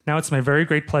Now it's my very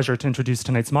great pleasure to introduce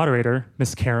tonight's moderator,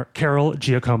 Ms. Carol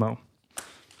Giacomo.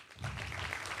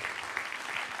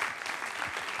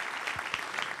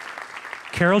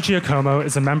 Carol Giacomo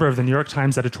is a member of the New York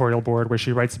Times editorial board, where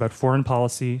she writes about foreign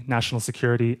policy, national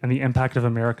security, and the impact of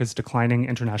America's declining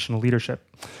international leadership.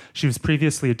 She was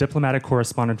previously a diplomatic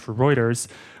correspondent for Reuters,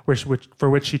 for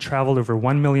which she traveled over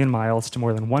 1 million miles to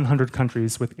more than 100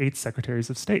 countries with 8 secretaries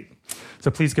of state.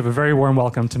 So please give a very warm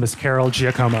welcome to Ms. Carol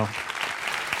Giacomo.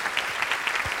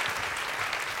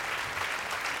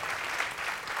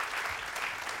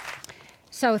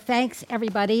 So thanks,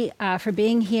 everybody, for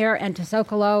being here, and to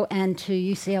Zócalo and to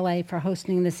UCLA for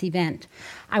hosting this event.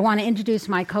 I want to introduce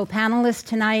my co-panelists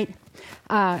tonight,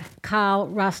 Kal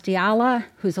Raustiala,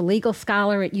 who's a legal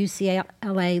scholar at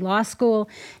UCLA Law School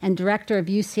and director of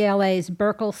UCLA's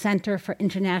Burkle Center for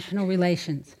International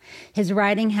Relations. His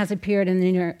writing has appeared in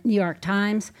the New York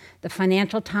Times, the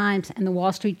Financial Times, and the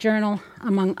Wall Street Journal,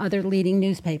 among other leading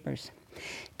newspapers.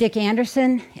 Dick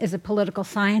Anderson is a political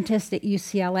scientist at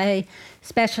UCLA,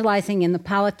 specializing in the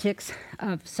politics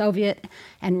of Soviet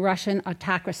and Russian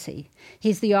autocracy.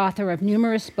 He's the author of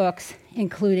numerous books,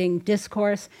 including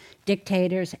Discourse,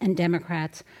 Dictators, and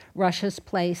Democrats, Russia's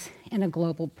Place in a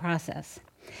Global Process.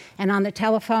 And on the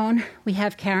telephone, we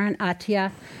have Karen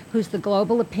Attiah, who's the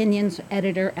global opinions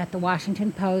editor at The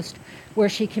Washington Post, where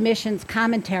she commissions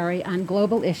commentary on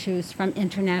global issues from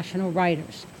international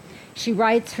writers. She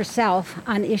writes herself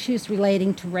on issues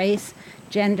relating to race,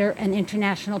 gender, and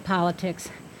international politics,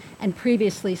 and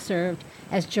previously served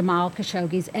as Jamal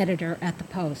Khashoggi's editor at the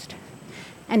Post.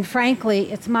 And frankly,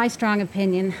 it's my strong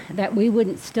opinion that we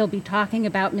wouldn't still be talking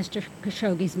about Mr.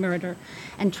 Khashoggi's murder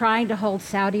and trying to hold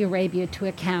Saudi Arabia to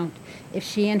account if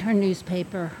she and her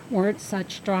newspaper weren't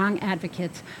such strong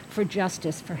advocates for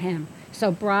justice for him.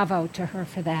 So bravo to her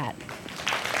for that.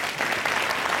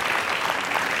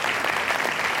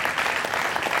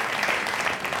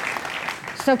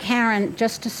 So Karen,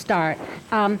 just to start,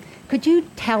 could you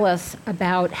tell us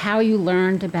about how you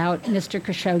learned about Mr.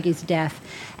 Khashoggi's death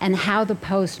and how the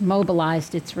Post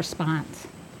mobilized its response?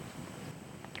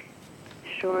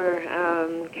 Sure,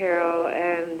 Carol,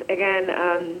 and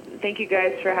again, thank you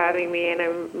guys for having me, and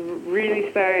I'm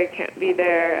really sorry I can't be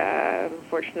there.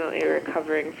 Unfortunately,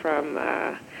 recovering from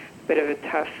a bit of a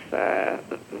tough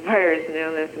virus and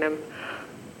illness, and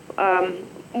I'm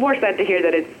more sad to hear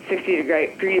that it's 60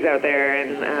 degrees out there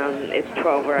and it's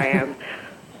 12 where I am.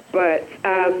 But to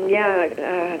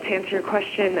answer your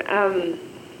question,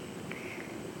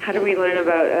 how do we learn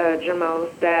about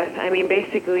Jamal's death? I mean,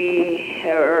 basically,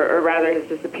 or rather his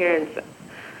disappearance,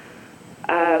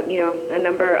 a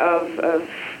number of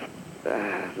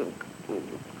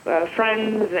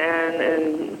friends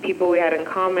and people we had in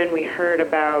common, we heard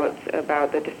about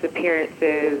the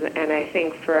disappearances, and I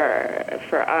think for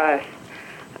us,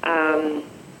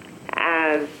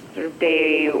 as sort of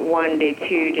day 1, day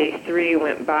 2, day 3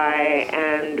 went by,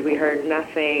 and we heard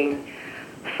nothing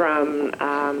from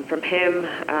him,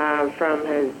 from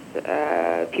his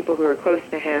people who were close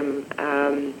to him,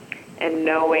 and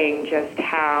knowing just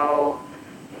how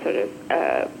sort of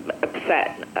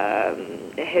upset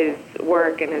his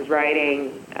work and his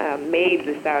writing made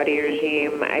the Saudi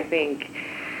regime, I think,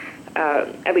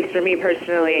 at least for me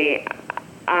personally,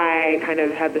 I kind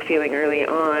of had the feeling early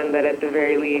on that at the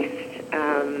very least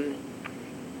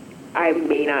I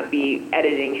may not be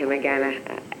editing him again.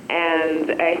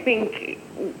 And I think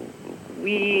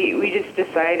we just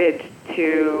decided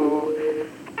to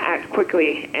act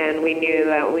quickly, and we knew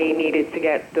that we needed to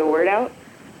get the word out.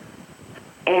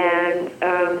 And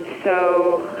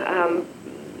so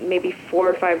maybe 4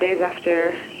 or 5 days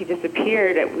after he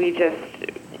disappeared, we just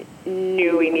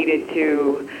knew we needed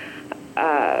to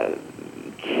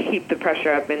keep the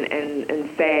pressure up and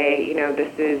say,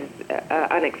 this is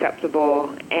unacceptable,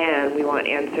 and we want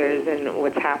answers in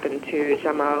what's happened to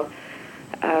Jamal.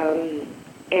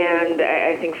 And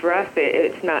I think for us,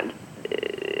 it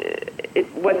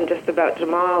wasn't just about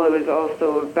Jamal. It was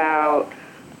also about,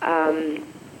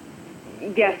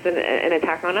 yes, an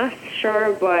attack on us,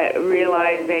 sure, but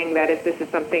realizing that if this is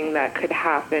something that could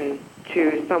happen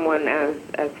to someone as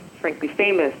frankly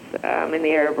famous in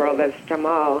the Arab world as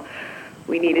Jamal,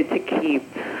 we needed to keep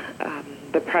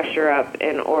the pressure up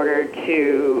in order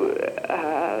to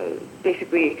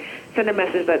basically send a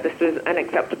message that this was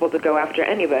unacceptable to go after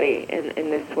anybody in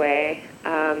this way.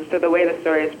 So the way the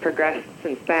story has progressed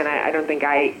since then, I don't think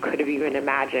I could have even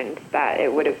imagined that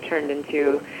it would have turned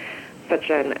into such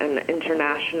an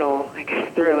international,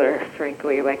 thriller,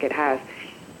 frankly, like it has.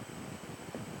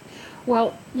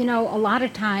 Well, you know, a lot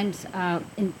of times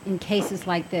in cases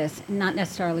like this, not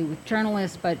necessarily with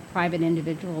journalists, but private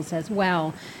individuals as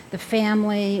well, the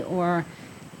family or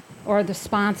the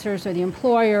sponsors or the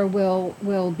employer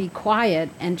will be quiet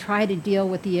and try to deal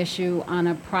with the issue on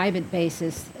a private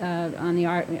basis on the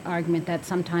argument that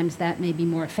sometimes that may be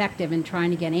more effective in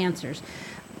trying to get answers.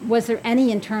 Was there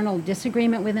any internal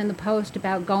disagreement within the Post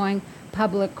about going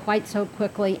public quite so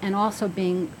quickly and also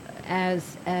being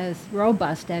as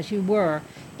robust as you were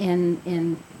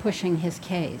in pushing his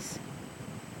case?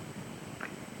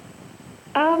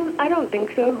 I don't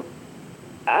think so.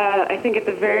 I think at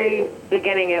the very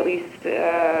beginning, at least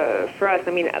for us,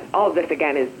 I mean, all of this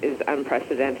again is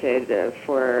unprecedented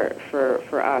for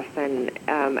us, and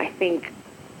I think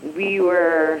we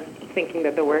were thinking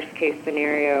that the worst case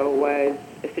scenario was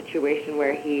a situation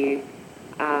where he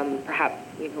perhaps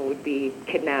would be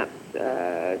kidnapped,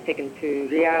 taken to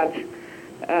Riyadh,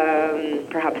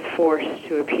 perhaps forced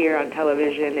to appear on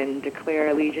television and declare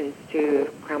allegiance to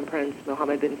Crown Prince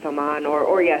Mohammed bin Salman,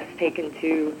 or yes, taken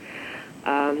to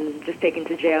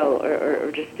jail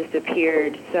or just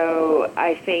disappeared. So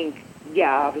I think,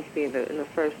 yeah, obviously in the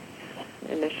first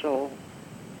initial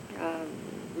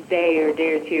day or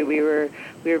two, we were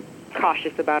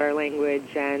cautious about our language,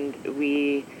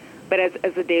 but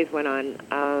as the days went on,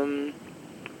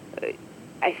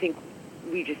 I think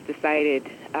we just decided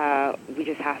we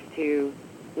just have to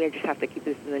keep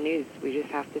this in the news. We just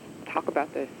have to talk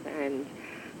about this, and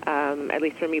at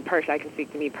least for me personally, I can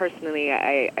speak to me personally.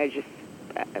 I just,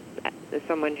 as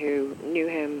someone who knew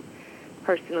him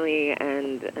personally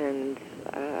and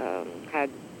had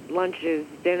lunches,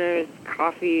 dinners,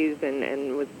 coffees,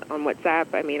 and was on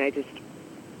WhatsApp. I mean, I just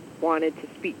wanted to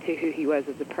speak to who he was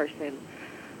as a person,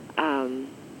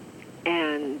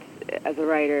 and as a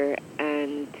writer,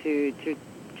 and to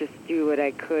just do what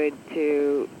I could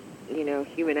to,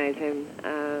 humanize him,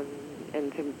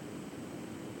 and to,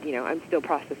 I'm still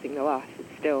processing the loss.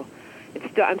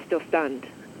 I'm still stunned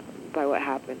by what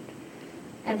happened.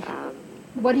 And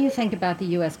what do you think about the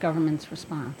U.S. government's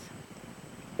response?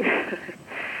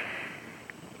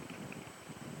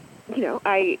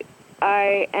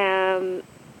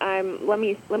 Let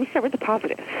me start with the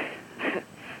positive.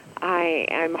 I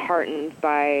am heartened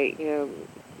by,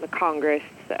 the Congress.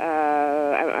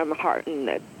 I'm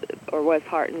heartened, or was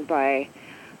heartened by,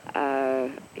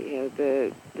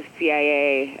 the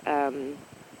CIA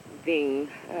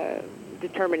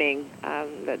determining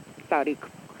that Saudi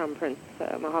Crown Prince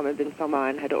Mohammed bin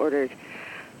Salman had ordered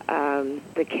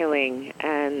the killing,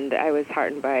 and I was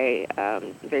heartened by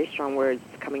very strong words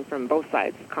coming from both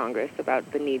sides of Congress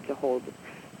about the need to hold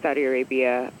Saudi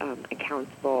Arabia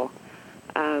accountable.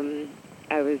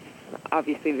 I was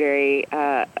obviously very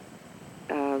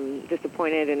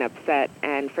disappointed and upset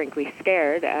and frankly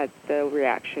scared at the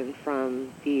reaction from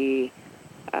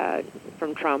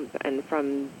Trump and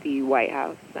from the White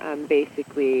House,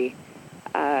 basically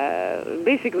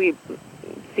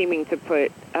seeming to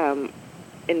put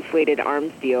inflated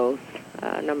arms deals,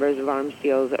 numbers of arms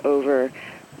deals, over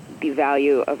the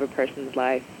value of a person's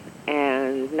life,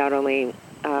 and not only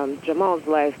Jamal's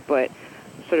life, but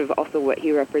sort of also what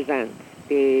he represents.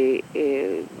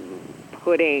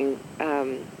 Putting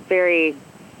very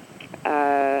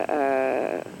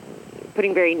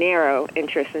narrow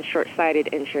interests and short-sighted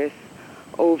interests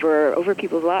over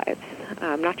people's lives,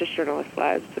 not just journalists'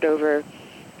 lives, but over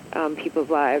people's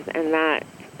lives, and that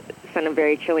sent a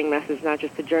very chilling message, not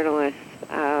just to journalists,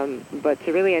 but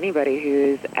to really anybody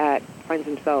who finds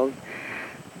themselves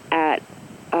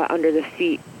under the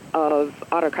feet of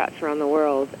autocrats around the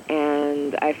world.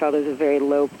 And I felt it was a very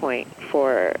low point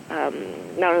for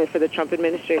not only for the Trump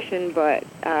administration, but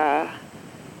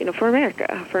for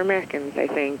America, for Americans. I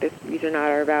think these are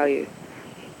not our values.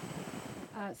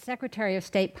 Secretary of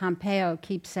State Pompeo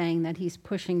keeps saying that he's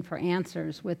pushing for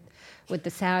answers with the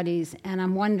Saudis, and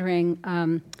I'm wondering,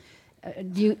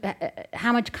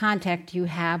 how much contact do you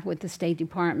have with the State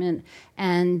Department,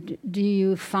 and do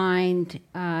you find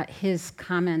his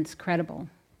comments credible?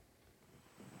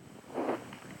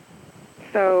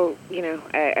 So,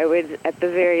 I would, at the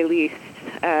very least,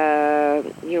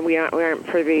 we aren't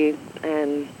privy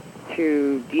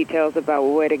to details about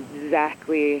what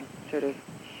exactly sort of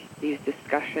these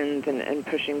discussions and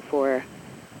pushing for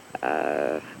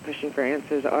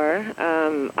answers are.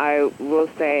 I will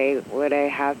say what I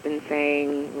have been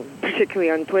saying,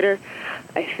 particularly on Twitter.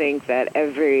 I think that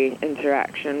every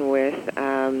interaction with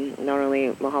not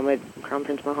only Crown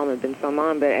Prince Mohammed bin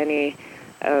Salman, but any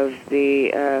of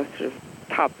the sort of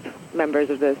top members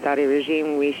of the Saudi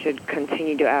regime, we should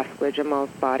continue to ask where Jamal's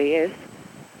body is.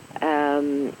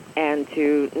 and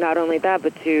to not only that,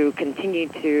 but to continue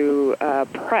to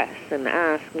press and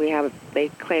ask. They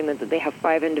claim that they have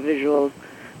 5 individuals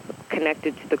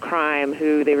connected to the crime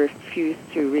who they refuse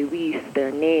to release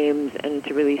their names and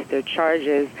to release their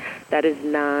charges. That is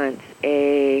not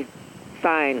a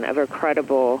sign of a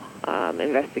credible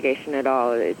investigation at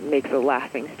all. It makes a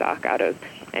laughingstock out of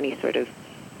any sort of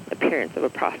appearance of a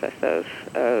process of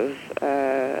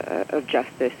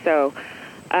justice. So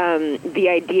the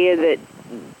idea that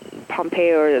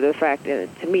Pompeo, or the fact, to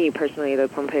me personally,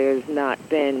 that Pompeo has not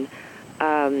been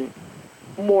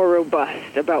more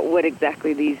robust about what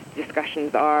exactly these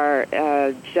discussions are,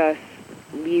 just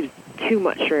leaves too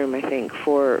much room, I think,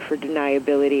 for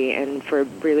deniability and for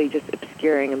really just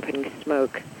obscuring and putting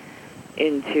smoke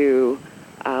into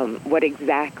what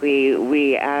exactly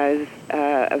we, as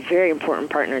a very important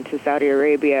partner to Saudi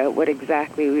Arabia, what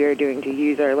exactly we are doing to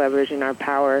use our leverage and our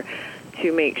power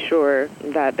to make sure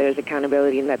that there's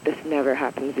accountability and that this never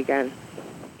happens again.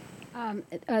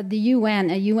 The UN,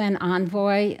 a UN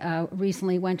envoy,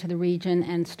 recently went to the region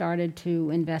and started to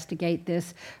investigate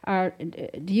this.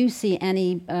 Do you see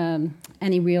any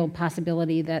real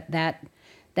possibility that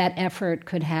effort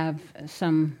could have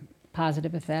some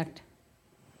positive effect?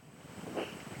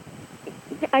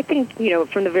 I think,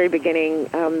 from the very beginning,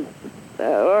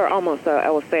 or almost, I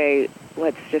will say,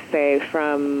 let's just say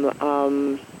from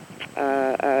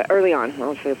early on,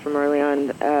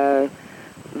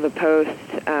 the Post,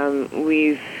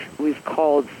 we've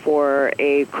called for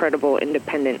a credible,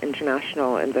 independent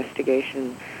international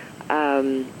investigation.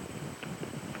 And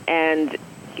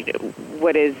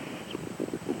what is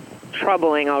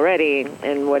troubling already,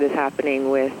 and what is happening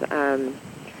with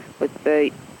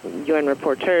the UN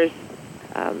reporters'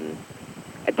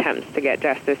 attempts to get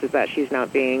justice, is that she's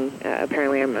not being,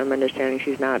 apparently I'm understanding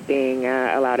she's not being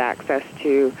allowed access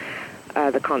to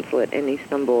the consulate in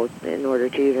Istanbul in order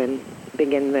to even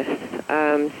begin this.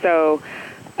 So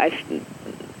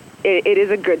it is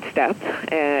a good step.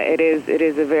 It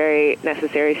is a very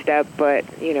necessary step, but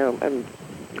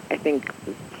I think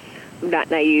I'm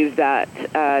not naive that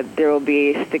there will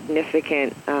be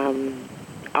significant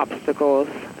obstacles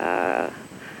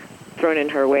thrown in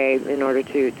her way in order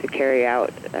to carry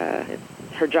out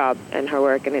her job and her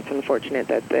work. And it's unfortunate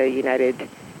that the United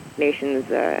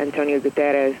Nations, Antonio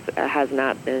Guterres, has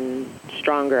not been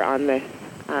stronger on this.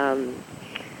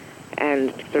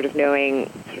 And sort of knowing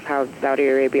how Saudi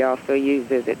Arabia also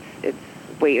uses its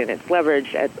weight and its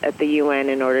leverage at the UN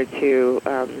in order to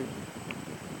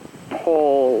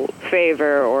pull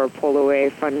favor or pull away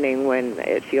funding when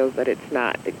it feels that it's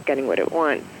not getting what it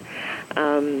wants.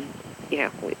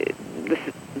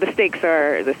 The stakes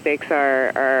are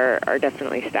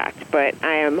definitely stacked. But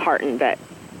I am heartened that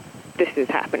this is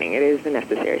happening. It is a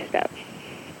necessary step.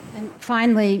 And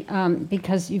finally,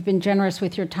 because you've been generous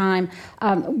with your time,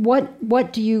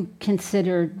 what do you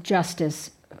consider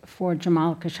justice for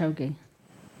Jamal Khashoggi?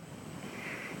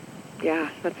 Yeah,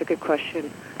 that's a good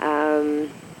question.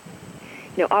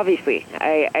 Obviously,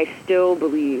 I still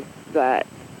believe that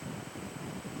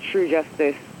true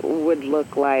justice would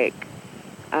look like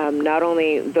not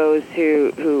only those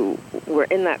who were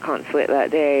in that consulate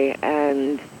that day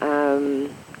and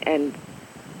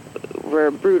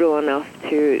were brutal enough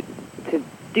to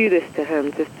do this to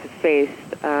him, to face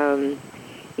a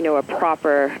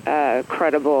proper,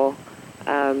 credible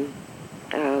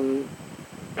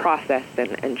process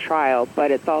and trial.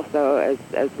 But it's also,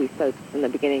 as we said from the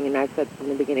beginning, and I've said from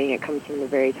the beginning, it comes from the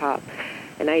very top.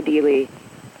 And ideally,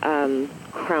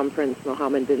 Crown Prince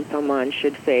Mohammed bin Salman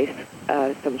should face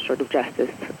some sort of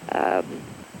justice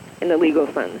in the legal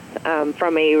sense.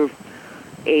 From a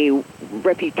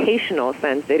reputational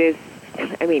sense, it is.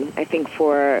 I think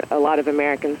for a lot of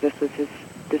Americans, this is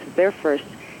their first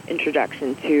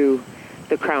introduction to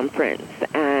the Crown Prince,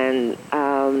 and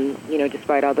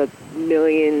despite all the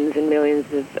millions and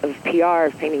millions of PR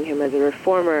painting him as a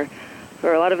reformer,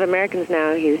 for a lot of Americans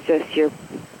now, he's just your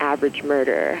average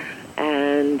murderer,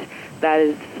 and that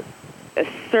is a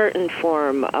certain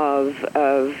form of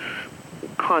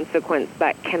consequence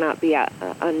that cannot be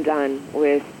undone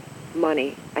with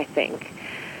money, I think.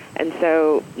 And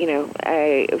so,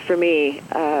 for me,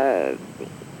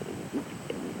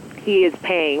 he is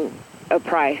paying a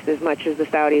price as much as the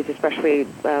Saudis, especially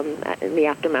in the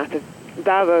aftermath of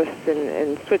Davos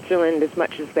and Switzerland, as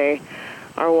much as they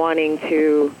are wanting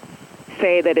to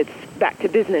say that it's back to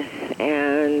business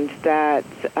and that,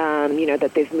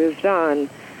 that they've moved on.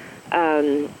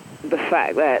 The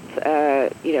fact that,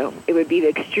 it would be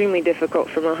extremely difficult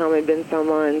for Mohammed bin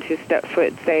Salman to step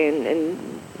foot, say,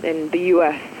 in the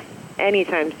U.S.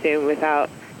 anytime soon without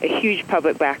a huge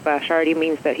public backlash already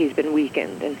means that he's been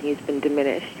weakened and he's been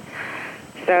diminished.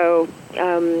 So,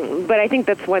 but I think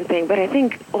that's one thing. But I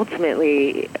think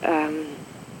ultimately,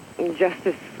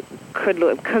 justice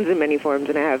comes in many forms,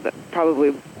 and I have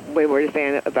probably way more to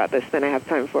say about this than I have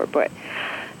time for. But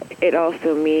it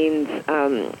also means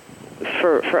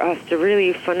for us to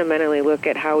really fundamentally look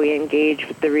at how we engage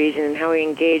with the region and how we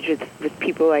engage with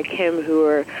people like him who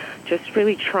are just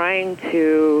really trying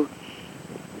to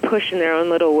push in their own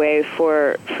little way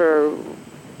for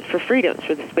freedoms,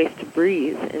 for the space to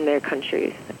breathe in their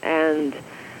countries. And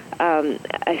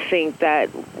I think that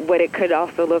what it could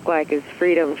also look like is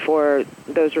freedom for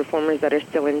those reformers that are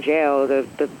still in jail,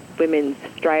 the women's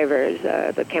drivers,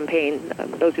 the campaign,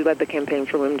 those who led the campaign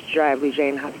for women to drive,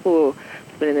 Jane Haspel,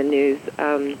 has been in the news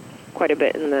quite a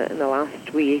bit in the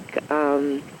last week.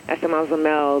 SML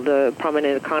Zamel, the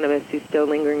prominent economist who's still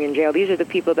lingering in jail. These are the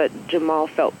people that Jamal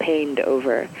felt pained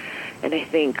over. And I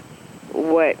think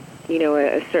what,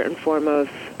 a certain form of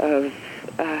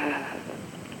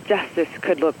justice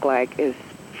could look like is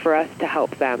for us to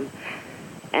help them.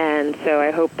 And so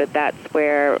I hope that that's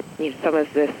where some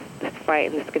of this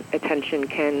fight and this attention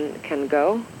can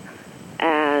go.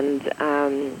 And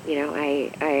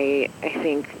I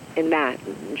think in that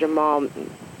Jamal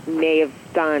may have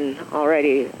done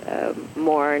already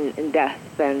more in death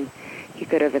than he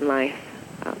could have in life.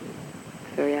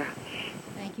 So yeah.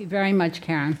 Thank you very much,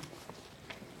 Karen.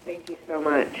 Thank you so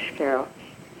much, Carol.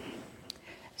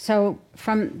 So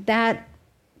from that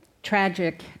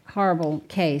tragic, horrible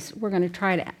case, we're going to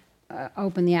try to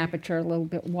open the aperture a little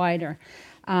bit wider.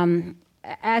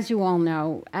 As you all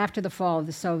know, after the fall of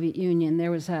the Soviet Union,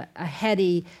 there was a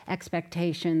heady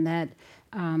expectation that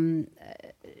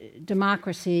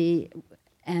democracy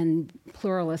and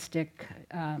pluralistic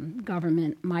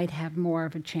government might have more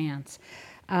of a chance.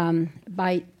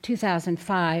 By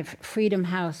 2005, Freedom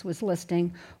House was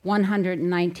listing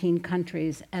 119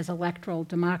 countries as electoral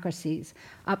democracies,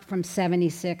 up from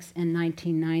 76 in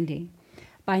 1990.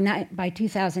 By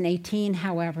 2018,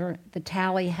 however, the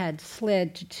tally had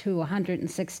slid to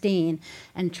 116,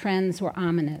 and trends were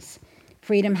ominous.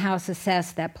 Freedom House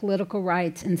assessed that political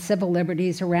rights and civil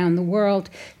liberties around the world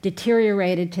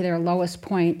deteriorated to their lowest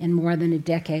point in more than a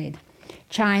decade.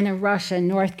 China, Russia,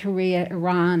 North Korea,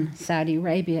 Iran, Saudi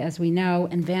Arabia, as we know,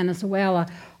 and Venezuela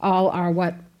all are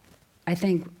what I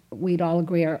think we'd all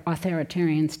agree are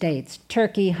authoritarian states.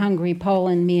 Turkey, Hungary,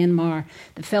 Poland, Myanmar,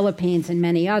 the Philippines, and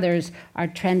many others are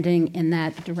trending in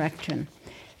that direction.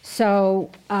 So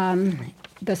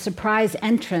the surprise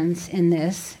entrance in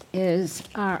this is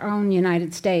our own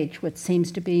United States, which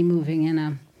seems to be moving in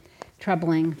a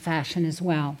troubling fashion as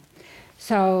well.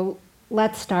 So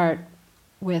let's start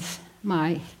with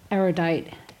my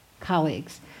erudite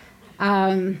colleagues.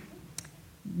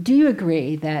 Do you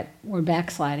agree that we're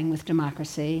backsliding with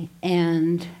democracy,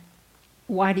 and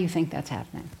why do you think that's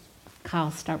happening? Kyle,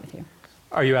 start with you.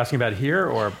 Are you asking about here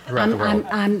or throughout the world?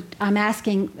 I'm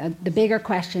asking the bigger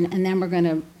question, and then we're going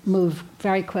to move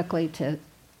very quickly to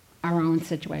our own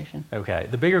situation. Okay.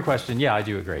 The bigger question, yeah, I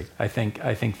do agree. I think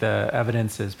the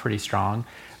evidence is pretty strong.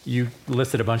 You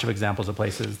listed a bunch of examples of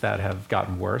places that have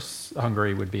gotten worse.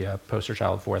 Hungary would be a poster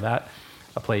child for that,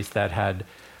 a place that had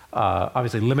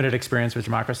obviously limited experience with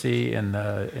democracy in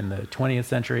the 20th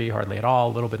century, hardly at all,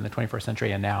 a little bit in the 21st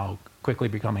century, and now quickly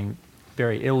becoming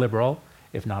very illiberal,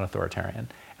 if not authoritarian. And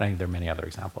I think there are many other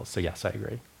examples. So yes, I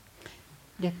agree.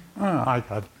 Yeah. I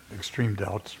have extreme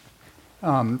doubts.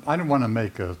 I don't want to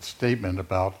make a statement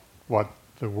about what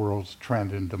the world's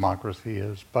trend in democracy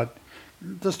is, but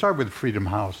to start with Freedom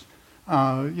House,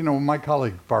 my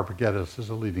colleague Barbara Geddes is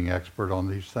a leading expert on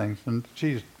these things, and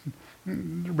she's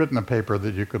written a paper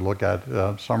that you could look at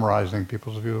summarizing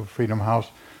people's view of Freedom House.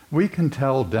 We can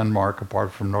tell Denmark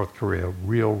apart from North Korea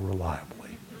real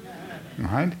reliably,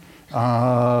 right?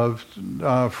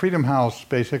 Freedom House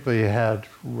basically had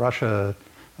Russia,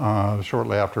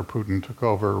 shortly after Putin took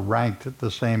over, ranked the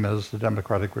same as the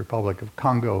Democratic Republic of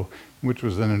Congo, which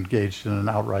was then engaged in an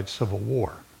outright civil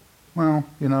war. Well,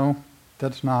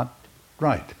 that's not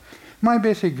right. My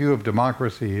basic view of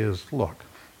democracy is, look,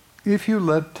 if you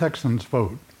let Texans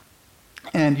vote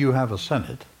and you have a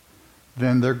Senate,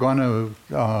 then they're going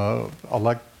to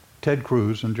elect Ted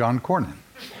Cruz and John Cornyn.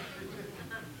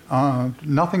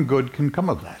 Nothing good can come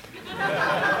of that.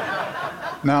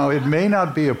 Now, it may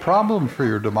not be a problem for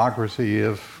your democracy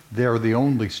if they're the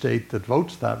only state that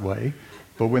votes that way,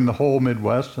 but when the whole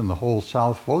Midwest and the whole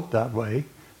South vote that way,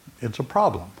 it's a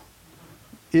problem.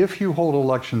 If you hold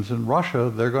elections in Russia,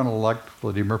 they're going to elect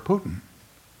Vladimir Putin.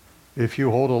 If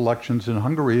you hold elections in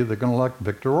Hungary, they're going to elect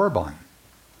Viktor Orban.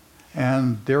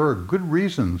 And there are good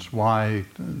reasons why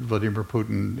Vladimir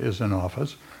Putin is in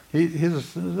office.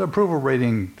 His approval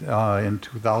rating in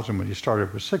 2000 when he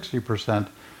started was 60%.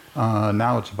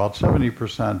 Now it's about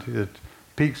 70%. It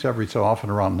peaks every so often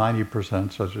around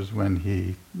 90%, such as when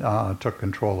he took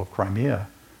control of Crimea.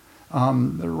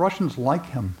 The Russians like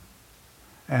him,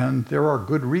 and there are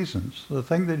good reasons. The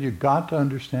thing that you've got to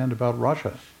understand about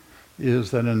Russia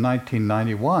is that in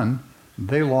 1991,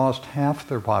 they lost half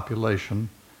their population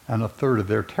and a third of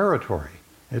their territory.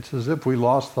 It's as if we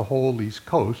lost the whole East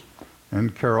Coast,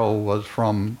 and Carol was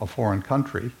from a foreign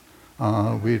country.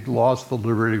 We'd lost the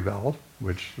Liberty Bell,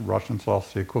 which the Russians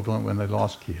lost the equivalent when they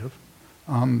lost Kiev.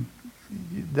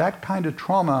 That kind of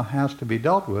trauma has to be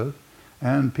dealt with,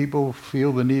 and people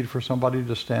feel the need for somebody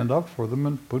to stand up for them,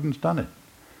 and Putin's done it.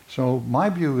 So my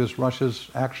view is Russia's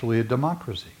actually a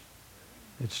democracy.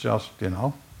 It's just,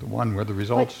 the one where the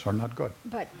results are not good.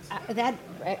 But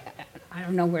I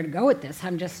don't know where to go with this.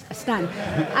 I'm just stunned.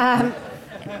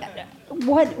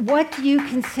 What do you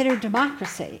consider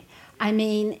democracy? I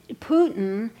mean,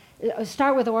 Putin.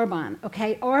 Start with Orban.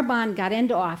 Okay, Orban got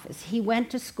into office. He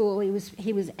went to school.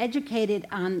 He was educated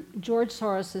on George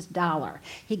Soros's dollar.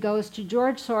 He goes to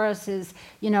George Soros's,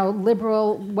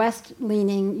 liberal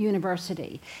West-leaning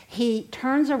university. He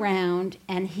turns around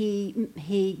and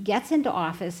he gets into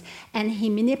office and he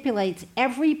manipulates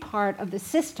every part of the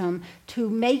system to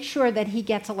make sure that he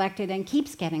gets elected and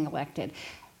keeps getting elected.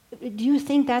 Do you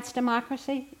think that's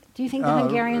democracy? Do you think the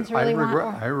Hungarians really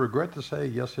want? I regret to say,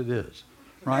 yes, it is.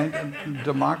 Right?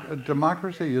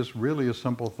 Democracy is really a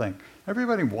simple thing.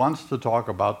 Everybody wants to talk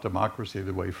about democracy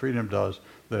the way freedom does,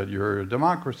 that you're a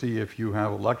democracy if you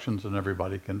have elections and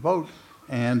everybody can vote,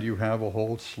 and you have a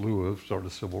whole slew of sort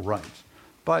of civil rights.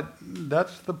 But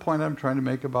that's the point I'm trying to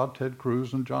make about Ted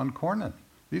Cruz and John Cornyn.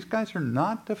 These guys are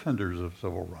not defenders of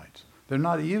civil rights. They're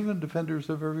not even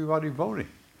defenders of everybody voting.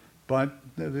 But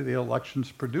the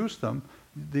elections produce them.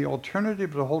 The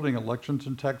alternative to holding elections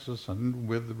in Texas, and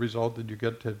with the result that you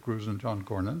get Ted Cruz and John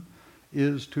Cornyn,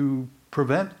 is to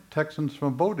prevent Texans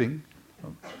from voting,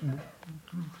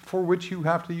 for which you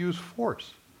have to use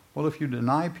force. Well, if you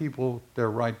deny people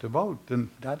their right to vote, then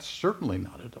that's certainly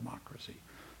not a democracy.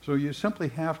 So you simply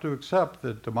have to accept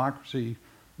that democracy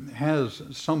has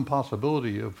some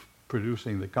possibility of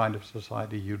producing the kind of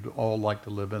society you'd all like to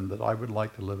live in, that I would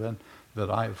like to live in, that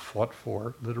I have fought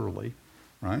for, literally.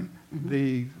 Right?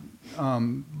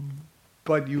 Mm-hmm.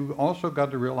 But you also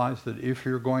got to realize that if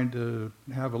you're going to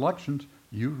have elections,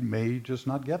 you may just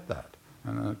not get that.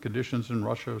 And the conditions in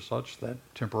Russia are such that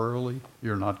temporarily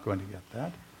you're not going to get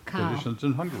that. Kyle. Conditions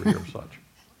in Hungary are such.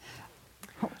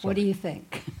 What do you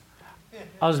think?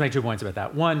 I'll just make 2 points about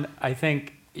that. One, I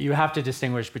think you have to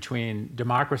distinguish between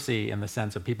democracy in the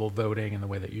sense of people voting in the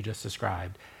way that you just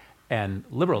described, and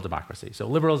liberal democracy. So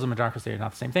liberalism and democracy are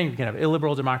not the same thing. You can have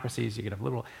illiberal democracies, you can have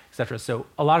liberal, et cetera. So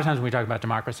a lot of times when we talk about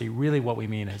democracy, really what we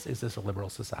mean is this a liberal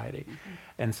society? Mm-hmm.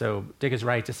 And so Dick is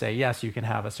right to say, yes, you can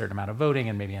have a certain amount of voting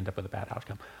and maybe end up with a bad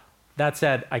outcome. That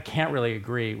said, I can't really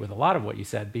agree with a lot of what you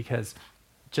said, because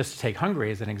just to take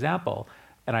Hungary as an example,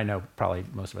 and I know probably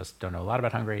most of us don't know a lot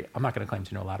about Hungary. I'm not going to claim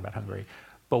to know a lot about Hungary.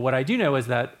 But what I do know is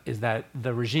that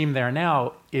the regime there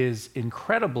now is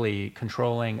incredibly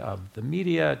controlling of the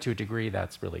media to a degree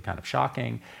that's really kind of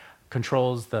shocking,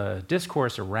 controls the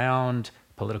discourse around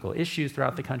political issues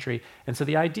throughout the country. And so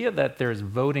the idea that there's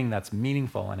voting that's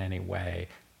meaningful in any way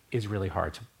is really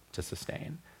hard to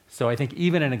sustain. So I think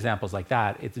even in examples like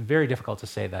that, it's very difficult to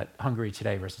say that Hungary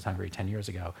today versus Hungary 10 years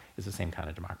ago is the same kind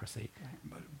of democracy.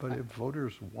 But if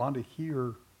voters want to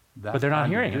hear that but they're not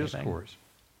kind hearing of anything. discourse,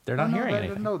 They're not hearing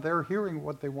anything. No, they're hearing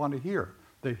what they want to hear.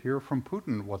 They hear from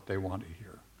Putin what they want to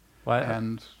hear. Well,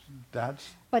 and that's...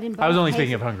 But in both I was only cases,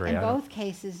 speaking of Hungary. In both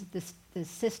cases, the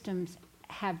systems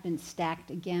have been stacked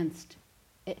against.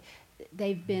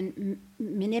 They've been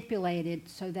manipulated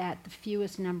so that the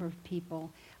fewest number of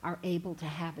people are able to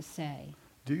have a say.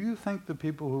 Do you think the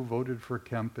people who voted for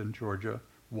Kemp in Georgia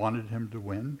wanted him to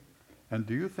win? And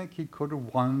do you think he could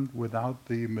have won without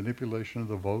the manipulation of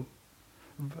the vote?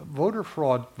 Voter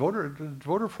fraud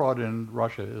in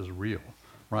Russia is real,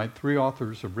 right? 3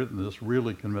 authors have written this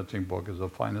really convincing book. It's the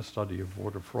finest study of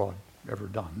voter fraud ever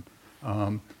done.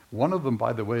 One of them,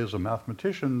 by the way, is a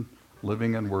mathematician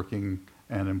living and working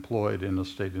and employed in a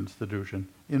state institution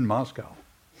in Moscow.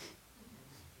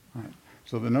 Right?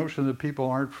 So the notion that people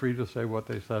aren't free to say what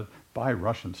they said by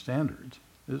Russian standards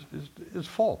is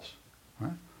false.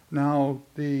 Right? Now,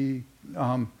 the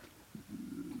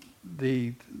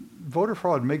voter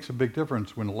fraud makes a big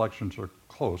difference when elections are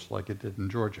close, like it did in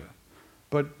Georgia.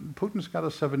 But Putin's got a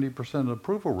 70%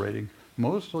 approval rating.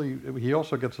 Mostly, he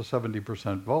also gets a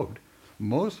 70% vote.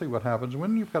 mostly what happens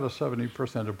when you've got a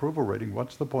 70% approval rating,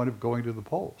 what's the point of going to the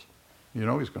polls? You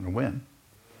know he's going to win,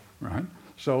 right?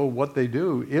 So what they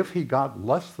do, if he got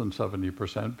less than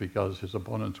 70% because his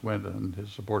opponents went and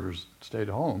his supporters stayed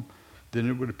home, then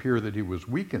it would appear that he was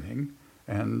weakening.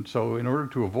 And so in order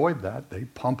to avoid that, they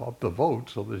pump up the vote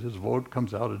so that his vote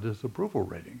comes out at his approval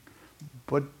rating.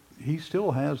 But he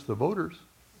still has the voters.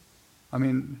 I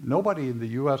mean, nobody in the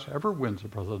US ever wins a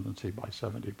presidency by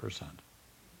 70%.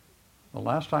 The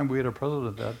last time we had a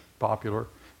president that popular,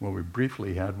 well, we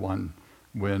briefly had one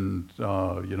when,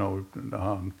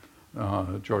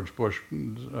 George Bush,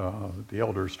 the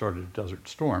elder, started Desert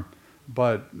Storm.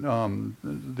 But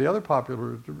the other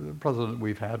popular president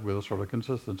we've had with a sort of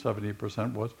consistent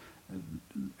 70% was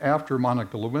after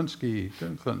Monica Lewinsky,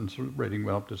 Clinton's rating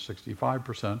went up to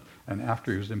 65%, and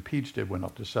after he was impeached, it went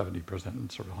up to 70% and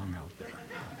sort of hung out there.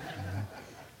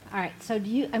 All right. So do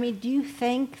you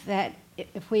think that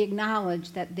if we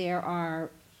acknowledge that there are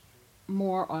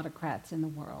more autocrats in the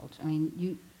world,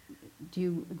 do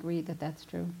you agree that that's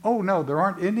true? Oh no, there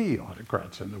aren't any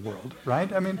autocrats in the world,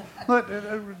 right? I mean, look,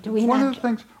 one of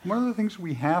the things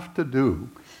we have to do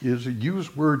is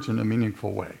use words in a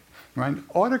meaningful way, right?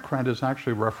 Autocrat is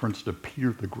actually a reference to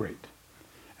Peter the Great.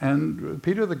 And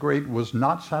Peter the Great was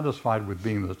not satisfied with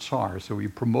being the Tsar, so he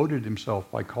promoted himself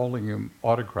by calling him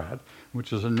autocrat,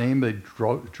 which is a name they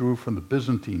drew from the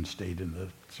Byzantine state in the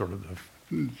sort of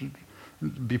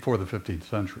before the 15th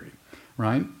century,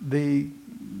 right?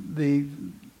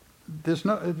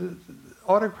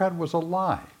 Autocrat was a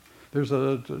lie. There's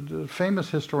a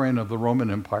famous historian of the Roman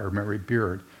Empire, Mary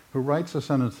Beard, who writes a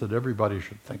sentence that everybody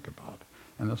should think about.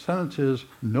 And the sentence is,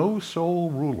 no sole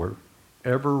ruler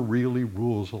ever really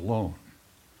rules alone.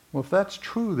 Well, if that's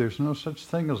true, there's no such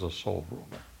thing as a sole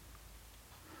ruler.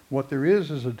 What there is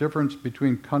a difference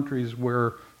between countries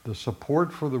where the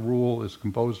support for the rule is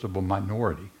composed of a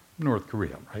minority, North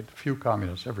Korea, right? A few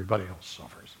communists, everybody else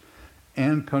suffers.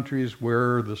 And countries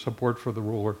where the support for the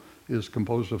ruler is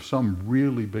composed of some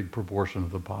really big proportion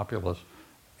of the populace.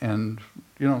 And,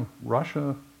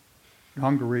 Russia,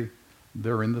 Hungary,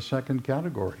 they're in the second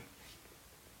category.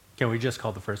 Can we just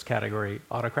call the first category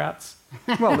autocrats?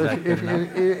 Well,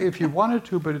 if you wanted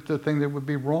to, but the thing that would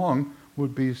be wrong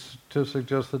would be to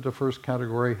suggest that the first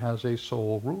category has a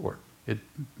sole ruler.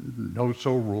 No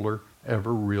sole ruler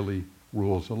ever really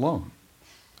rules alone.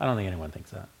 I don't think anyone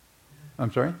thinks that.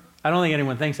 I'm sorry? I don't think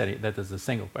anyone thinks that there's a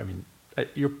single.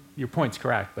 Your point's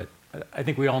correct, but I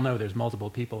think we all know there's multiple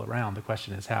people around. The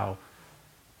question is how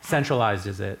centralized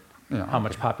is it? Yeah, how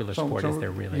much popular support is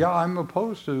there really? Yeah, I'm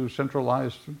opposed to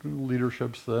centralized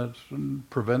leaderships that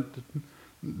prevent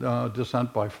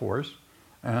dissent by force.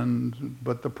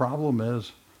 But the problem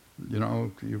is,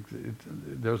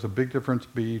 there's a big difference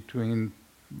between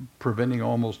preventing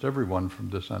almost everyone from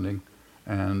dissenting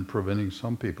and preventing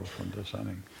some people from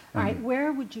dissenting. All right,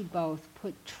 where would you both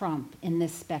put Trump in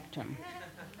this spectrum?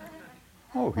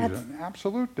 Oh, he's an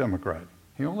absolute Democrat.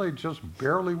 He only just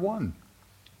barely won.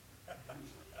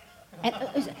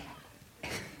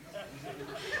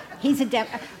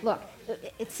 Look,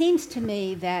 it seems to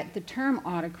me that the term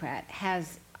autocrat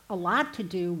has a lot to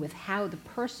do with how the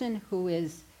person who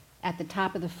is at the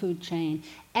top of the food chain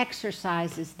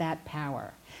exercises that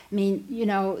power. I mean,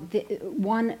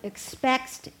 one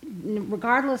expects,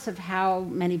 regardless of how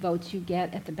many votes you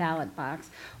get at the ballot box,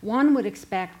 one would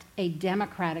expect a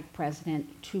Democratic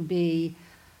president to be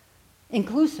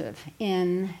inclusive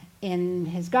in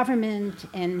his government,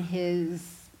 in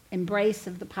his embrace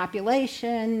of the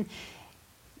population,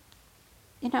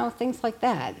 things like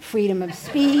that. Freedom of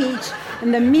speech,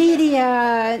 and the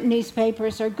media,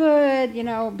 newspapers are good,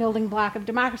 building block of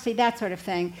democracy, that sort of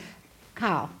thing.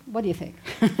 Kal, what do you think?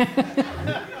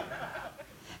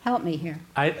 Help me here.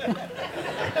 I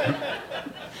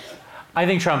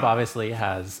think Trump obviously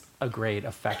has a great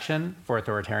affection for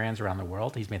authoritarians around the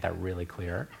world. He's made that really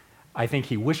clear. I think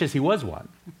he wishes he was one.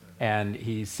 And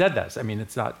he said this. I mean,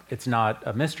 it's not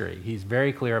a mystery. He's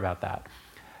very clear about that.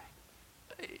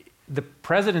 The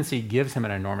presidency gives him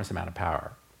an enormous amount of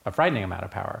power, a frightening amount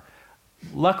of power.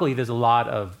 Luckily, there's a lot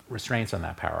of restraints on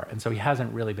that power, and so he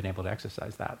hasn't really been able to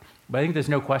exercise that. But I think there's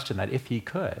no question that if he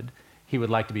could, he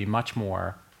would like to be much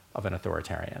more of an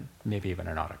authoritarian, maybe even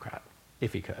an autocrat,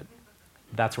 if he could.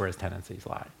 That's where his tendencies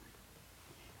lie.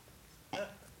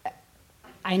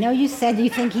 I know you said you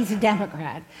think he's a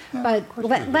Democrat, but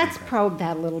let's probe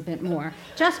that a little bit more.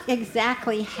 Just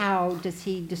exactly how does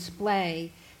he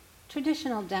display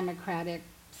traditional democratic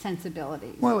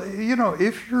sensibilities? Well,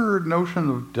 if your notion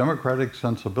of democratic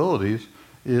sensibilities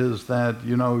is that,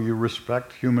 you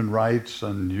respect human rights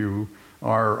and you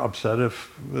are upset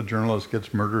if a journalist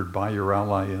gets murdered by your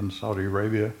ally in Saudi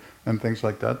Arabia and things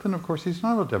like that, then of course he's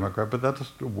not a Democrat, but that's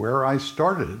where I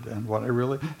started and what I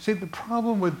really... See, the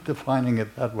problem with defining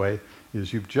it that way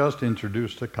is you've just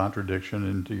introduced a contradiction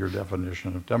into your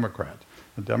definition of Democrats.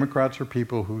 The Democrats are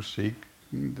people who seek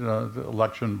the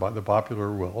election by the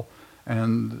popular will,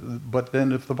 but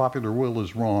then if the popular will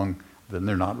is wrong, then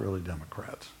they're not really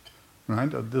Democrats.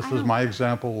 Right? This is my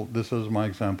example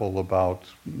about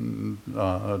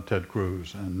Ted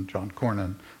Cruz and John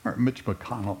Cornyn or Mitch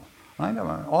McConnell. Right?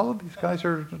 All of these guys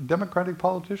are Democratic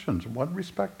politicians. What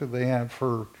respect do they have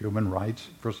for human rights,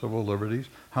 for civil liberties?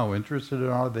 How interested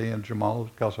are they in Jamal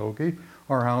Khashoggi,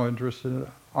 or how interested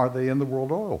are they in the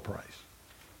world oil price?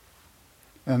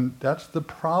 And that's the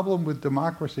problem with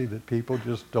democracy that people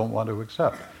just don't want to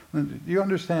accept. You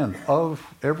understand, of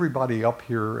everybody up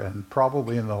here and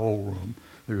probably in the whole room,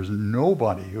 there's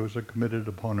nobody who's a committed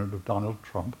opponent of Donald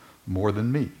Trump more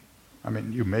than me. I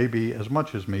mean, you may be as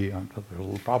much as me.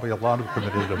 There's probably a lot of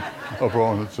committed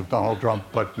opponents of Donald Trump,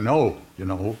 but no,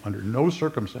 under no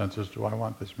circumstances do I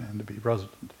want this man to be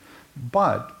president.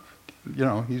 But,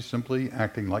 he's simply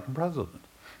acting like a president.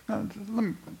 Now,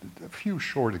 a few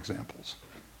short examples,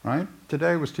 right?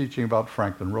 Today I was teaching about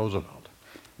Franklin Roosevelt.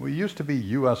 Well, it used to be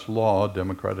U.S. law,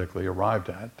 democratically arrived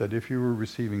at, that if you were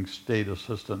receiving state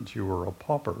assistance, you were a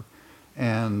pauper,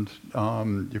 and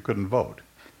you couldn't vote.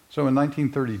 So in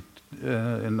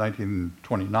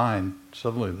 1929,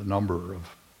 suddenly the number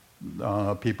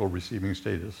of people receiving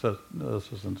state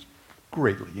assistance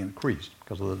greatly increased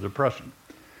because of the Depression.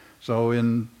 So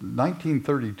in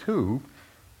 1932,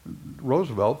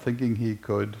 Roosevelt, thinking he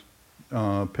could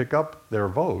pick up their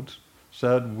votes,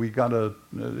 said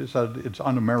it's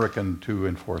un-American to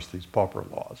enforce these pauper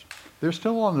laws. They're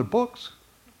still on the books,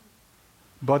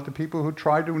 but the people who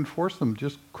tried to enforce them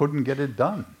just couldn't get it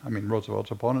done. I mean,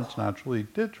 Roosevelt's opponents naturally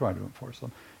did try to enforce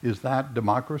them. Is that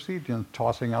democracy,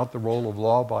 tossing out the role of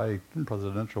law by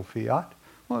presidential fiat?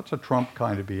 Well, it's a Trump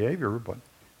kind of behavior, but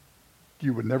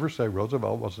you would never say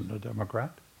Roosevelt wasn't a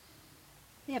Democrat.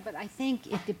 Yeah, but I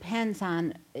think it depends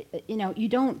on, you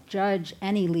don't judge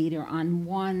any leader on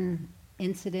one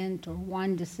incident or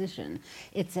one decision.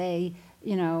 It's a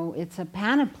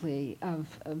panoply of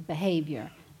behavior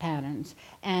patterns.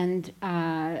 And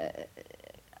I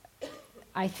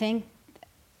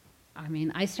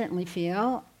certainly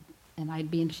feel, and I'd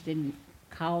be interested in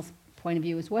Kal's point of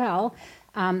view as well,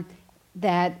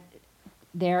 that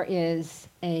there is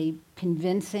a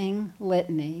convincing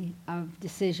litany of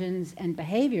decisions and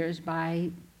behaviors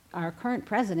by our current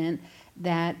president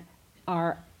that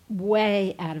are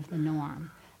way out of the norm.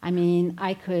 I mean,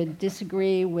 I could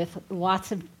disagree with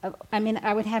lots of,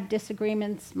 I would have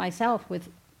disagreements myself with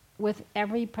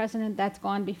every president that's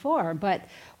gone before, but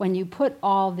when you put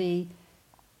all the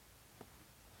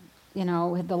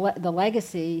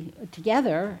legacy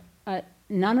together,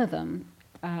 none of them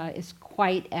is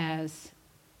quite as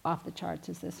off the charts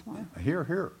as this one. Hear,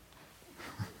 hear.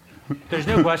 There's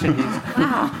no question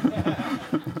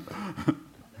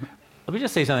Let me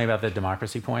just say something about the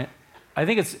democracy point. I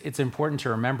think it's important to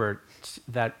remember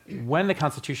that when the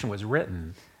Constitution was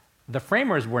written, the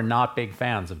framers were not big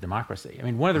fans of democracy. I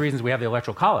mean, one of the reasons we have the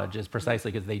Electoral College is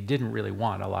precisely because they didn't really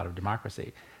want a lot of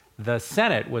democracy. The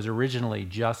Senate was originally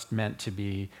just meant to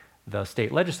be the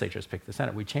state legislatures pick the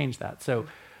Senate. We changed that. So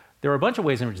there were a bunch of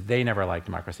ways in which they never liked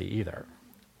democracy either.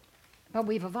 But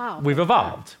we've evolved. We've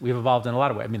evolved. We've evolved in a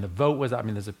lot of ways. I mean, the vote was,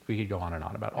 we could go on and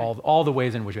on about all the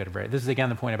ways in which we had to this is again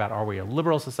the point about, are we a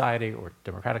liberal society or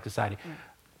democratic society? Right.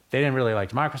 They didn't really like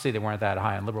democracy. They weren't that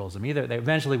high on liberalism either.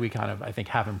 Eventually we kind of, I think,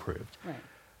 have improved. Right.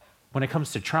 When it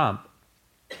comes to Trump,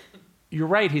 you're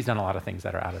right, he's done a lot of things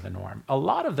that are out of the norm. A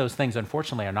lot of those things,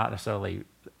 unfortunately, are not necessarily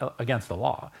against the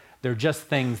law. They're just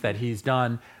things that he's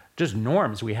done, just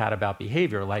norms we had about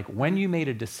behavior. Like when you made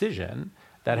a decision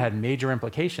that had major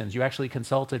implications, you actually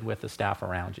consulted with the staff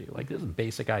around you. Like, this is a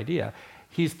basic idea.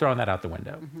 He's thrown that out the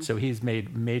window. Mm-hmm. So he's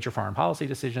made major foreign policy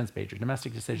decisions, major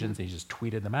domestic decisions, and he just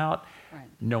tweeted them out. Right.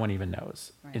 No one even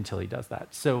knows until he does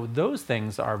that. So those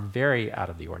things are very out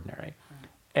of the ordinary. Right.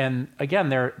 And again,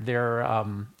 they're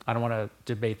I don't want to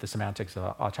debate the semantics of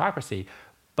autocracy,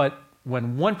 but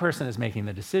when one person is making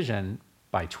the decision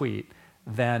by tweet,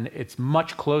 then it's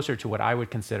much closer to what I would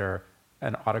consider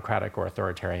an autocratic or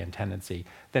authoritarian tendency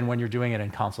than when you're doing it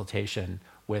in consultation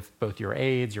with both your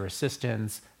aides, your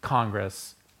assistants,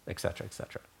 Congress, et cetera, et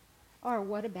cetera. Or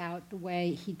what about the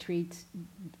way he treats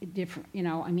different, he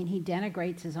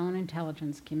denigrates his own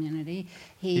intelligence community.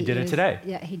 He did it today.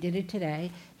 Yeah, he did it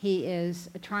today. He is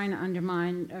trying to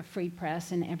undermine a free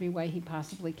press in every way he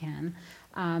possibly can.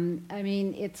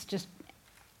 It's just,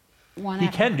 He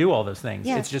can do all those things.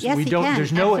 Yes, It's just yes, we he don't.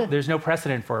 can. There's no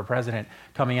precedent for a president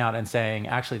coming out and saying,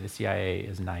 actually, the CIA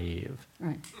is naive.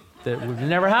 Right. That would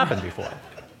never happened before.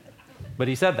 But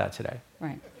he said that today.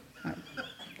 Right.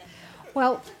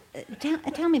 Well,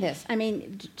 tell me this. I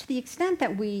mean, to the extent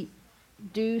that we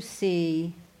do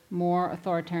see more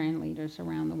authoritarian leaders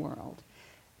around the world,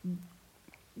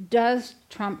 does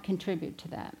Trump contribute to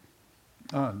that?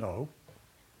 No.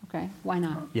 Okay, why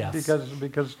not? Yes.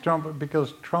 Because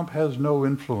Trump has no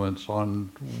influence on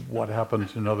what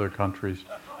happens in other countries,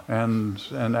 and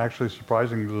actually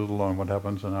surprisingly little on what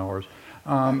happens in ours.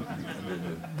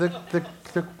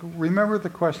 Remember, the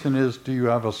question is, do you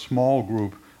have a small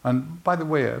group? And by the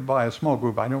way, by a small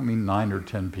group, I don't mean 9 or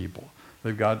 10 people.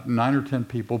 They've got 9 or 10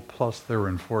 people plus their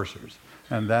enforcers.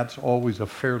 And that's always a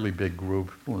fairly big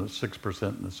group.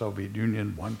 6% in the Soviet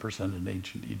Union, 1% in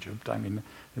ancient Egypt. I mean,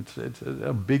 it's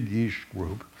a big-ish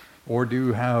group. Or do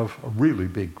you have a really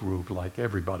big group like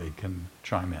everybody can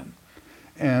chime in?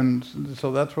 And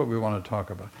so that's what we want to talk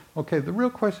about. Okay, the real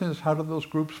question is, how do those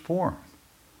groups form?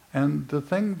 And the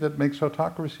thing that makes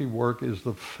autocracy work is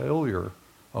the failure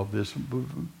of this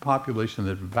population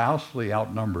that vastly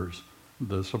outnumbers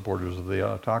the supporters of the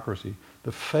autocracy,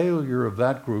 the failure of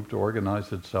that group to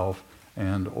organize itself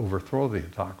and overthrow the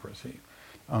autocracy.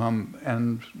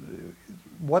 And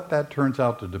what that turns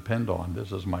out to depend on,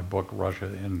 this is my book, Russia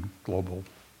in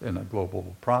a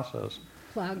Global Process.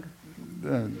 Plug.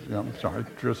 I'm sorry,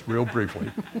 just real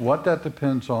briefly. What that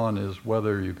depends on is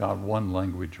whether you got one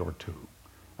language or two.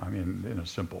 I mean, in a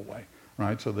simple way,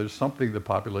 right? So there's something the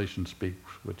population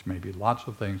speaks, which may be lots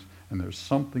of things, and there's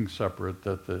something separate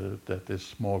that this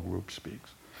small group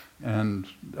speaks. And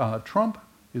Trump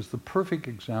is the perfect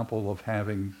example of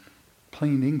having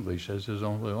plain English as his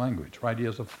only language, right? He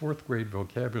has a 4th grade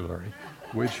vocabulary,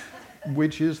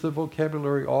 which is the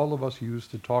vocabulary all of us use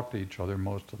to talk to each other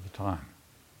most of the time.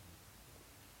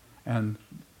 And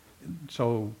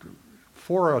so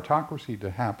for autocracy to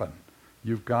happen,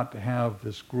 you've got to have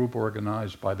this group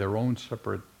organized by their own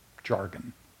separate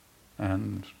jargon.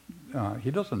 And he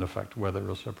doesn't affect whether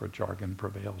a separate jargon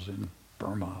prevails in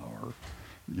Burma or,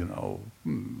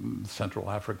 Central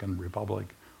African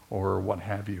Republic or what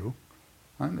have you.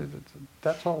 And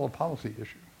that's all a policy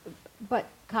issue. But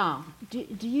Kal,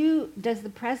 does the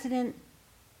president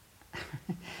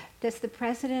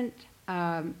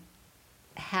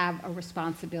have a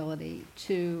responsibility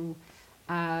to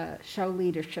show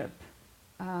leadership,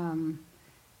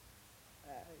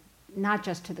 not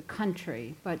just to the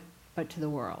country, but to the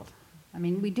world? I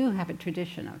mean, we do have a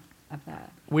tradition of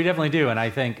that. We definitely do, and I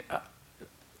think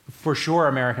for sure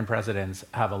American presidents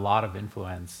have a lot of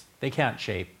influence. They can't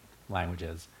shape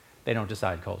languages. They don't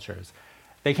decide cultures.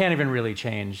 They can't even really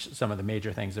change some of the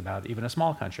major things about even a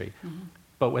small country. Mm-hmm.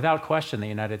 But without question, the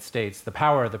United States, the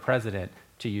power of the president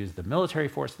to use the military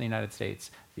force in the United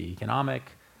States, the economic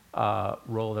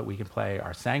role that we can play,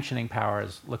 our sanctioning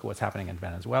powers. Look at what's happening in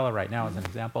Venezuela right now as an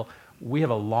example. We have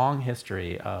a long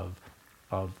history of,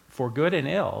 for good and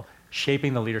ill,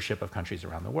 shaping the leadership of countries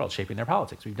around the world, shaping their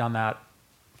politics. We've done that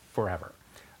forever,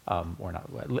 or not,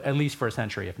 at least for a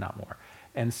century, if not more.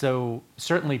 And so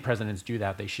certainly presidents do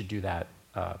that. They should do that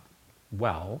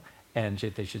well, and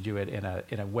they should do it in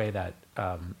a way that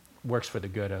works for the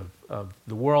good of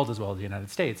the world as well as the United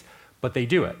States. But they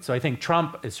do it. So I think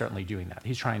Trump is certainly doing that.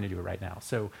 He's trying to do it right now.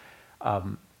 So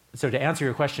to answer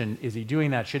your question, is he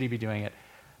doing that? Should he be doing it?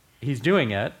 He's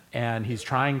doing it, and he's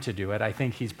trying to do it. I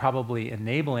think he's probably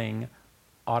enabling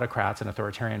autocrats and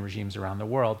authoritarian regimes around the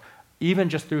world, even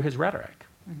just through his rhetoric,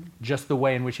 just the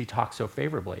way in which he talks so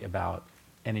favorably about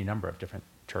any number of different,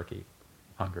 Turkey,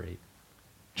 Hungary,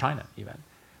 China even.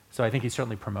 So I think he's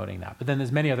certainly promoting that. But then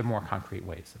there's many other more concrete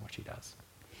ways in which he does.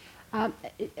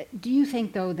 Do you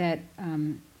think, though, that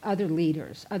other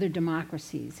leaders, other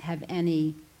democracies, have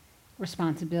any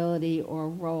responsibility or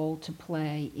role to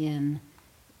play in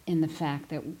the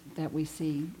fact that we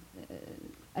see?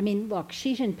 I mean, look,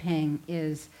 Xi Jinping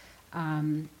is.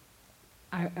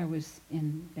 I was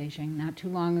in Beijing not too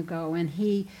long ago, and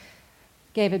he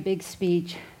gave a big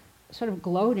speech sort of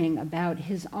gloating about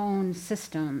his own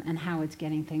system and how it's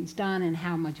getting things done and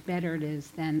how much better it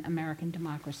is than American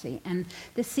democracy. And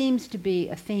this seems to be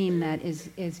a theme that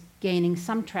is gaining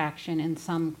some traction in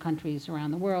some countries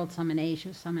around the world, some in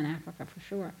Asia, some in Africa for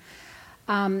sure.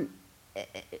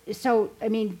 So, I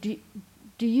mean,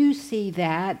 do you see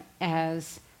that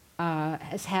as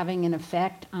having an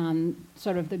effect on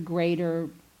sort of the greater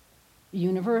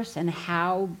universe and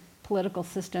how political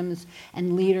systems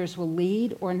and leaders will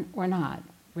lead, or not?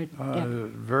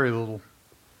 Very little.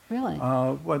 Really?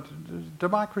 What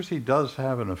democracy does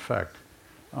have an effect,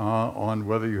 on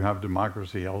whether you have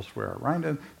democracy elsewhere, right?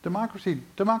 And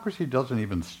democracy doesn't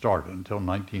even start until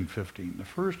 1915. The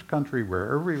first country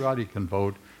where everybody can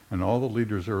vote and all the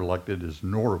leaders are elected is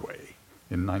Norway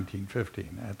in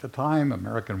 1915. At the time,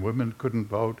 American women couldn't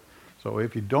vote. So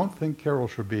if you don't think Carol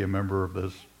should be a member of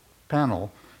this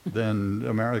panel, then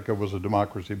America was a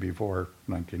democracy before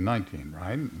 1919,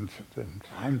 right? And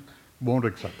I won't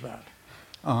accept that.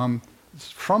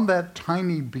 From that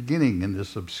tiny beginning in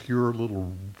this obscure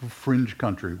little fringe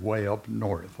country way up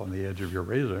north on the edge of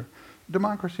Eurasia,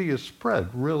 democracy is spread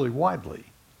really widely.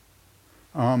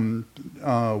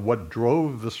 What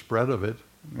drove the spread of it,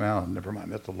 well, never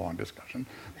mind, that's a long discussion.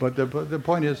 But the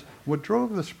point is, what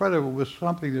drove the spread of it was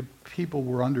something that people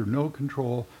were under no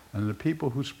control, and the people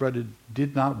who spread it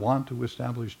did not want to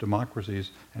establish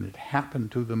democracies, and it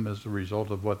happened to them as a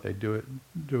result of what they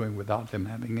doing without them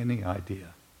having any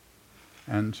idea.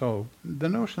 And so the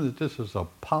notion that this is a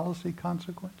policy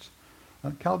consequence,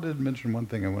 Cal did mention one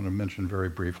thing I want to mention very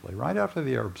briefly. Right after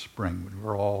the Arab Spring, when we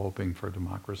were all hoping for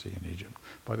democracy in Egypt,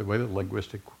 by the way, the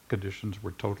linguistic conditions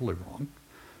were totally wrong.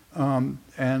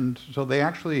 And so they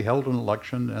actually held an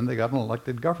election and they got an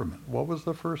elected government. What was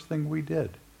the first thing we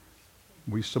did?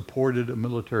 We supported a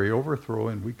military overthrow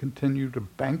and we continued to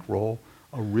bankroll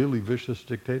a really vicious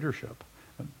dictatorship.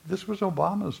 This was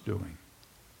Obama's doing.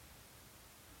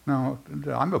 Now,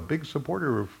 I'm a big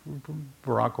supporter of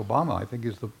Barack Obama. I think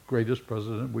he's the greatest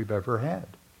president we've ever had.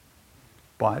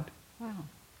 But Wow.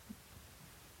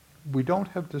 we don't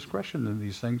have discretion in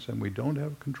these things and we don't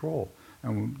have control.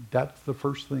 And that's the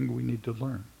first thing we need to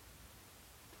learn.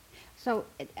 So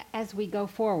as we go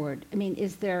forward, I mean,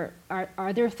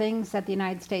 are there things that the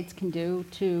United States can do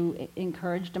to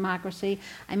encourage democracy?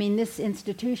 I mean, this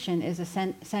institution is a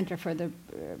center for the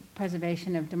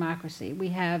preservation of democracy. We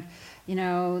have, the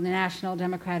National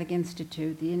Democratic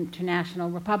Institute, the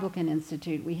International Republican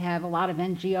Institute. We have a lot of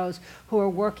NGOs who are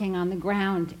working on the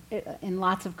ground in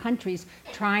lots of countries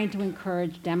trying to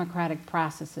encourage democratic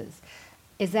processes.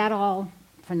 Is that all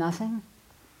for nothing?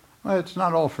 Well, it's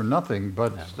not all for nothing,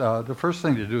 but the first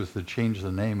thing to do is to change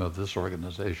the name of this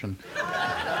organization.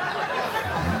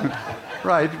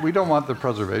 Right, we don't want the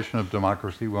preservation of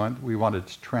democracy, we want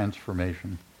its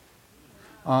transformation.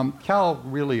 Cal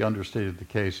really understated the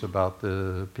case about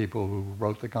the people who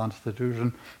wrote the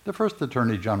Constitution. The first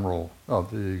Attorney General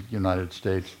of the United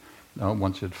States,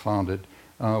 once it founded,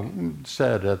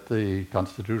 said at the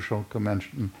Constitutional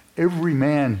Convention, every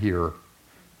man here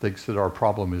thinks that our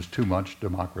problem is too much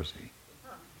democracy,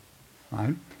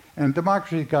 right? And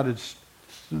democracy got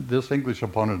this English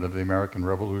opponent of the American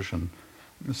Revolution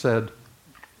said,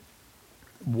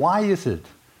 why is it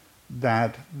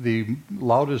that the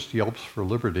loudest yelps for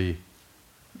liberty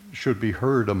should be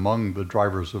heard among the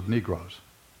drivers of Negroes?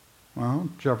 Well,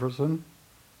 Jefferson,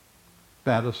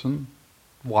 Madison,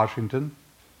 Washington,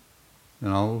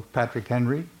 Patrick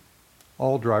Henry,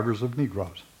 all drivers of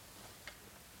Negroes.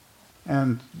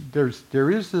 And there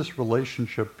is this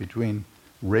relationship between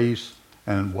race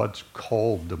and what's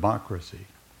called democracy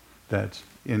that's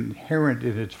inherent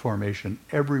in its formation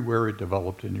everywhere it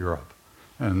developed in Europe.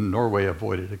 And Norway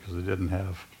avoided it because they didn't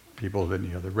have people of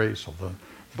any other race,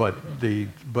 but they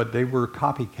were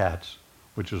copycats,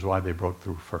 which is why they broke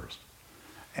through first.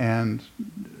 And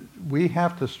we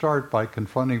have to start by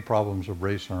confronting problems of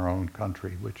race in our own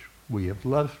country, which we have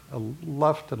left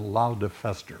and allowed to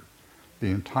fester the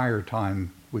entire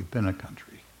time we've been a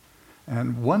country.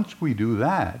 And once we do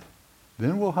that,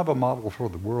 then we'll have a model for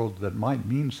the world that might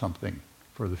mean something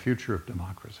for the future of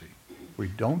democracy. If we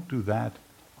don't do that,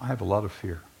 I have a lot of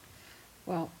fear.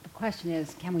 Well, the question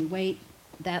is, can we wait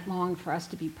that long for us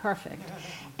to be perfect?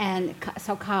 And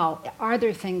so, Kal, are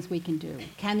there things we can do?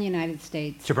 Can the United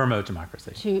States... To promote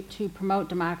democracy. To promote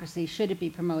democracy? Should it be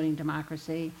promoting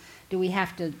democracy? Do we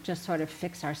have to just sort of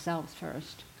fix ourselves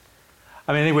first?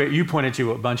 I mean, I think you pointed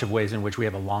to a bunch of ways in which we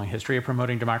have a long history of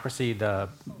promoting democracy. The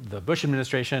Bush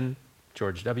administration,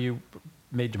 George W.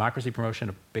 made democracy promotion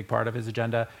a big part of his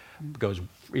agenda, goes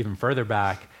even further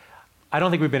back. I don't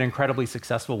think we've been incredibly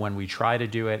successful when we try to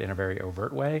do it in a very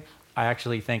overt way. I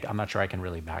actually think, I'm not sure I can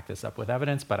really back this up with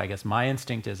evidence, but I guess my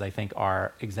instinct is I think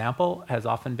our example has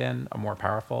often been a more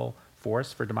powerful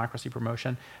force for democracy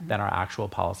promotion than our actual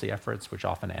policy efforts, which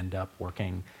often end up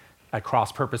working at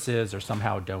cross purposes or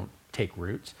somehow don't take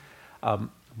root.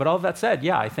 But all of that said,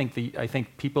 yeah, I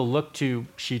think people look to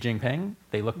Xi Jinping,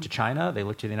 they look to China, they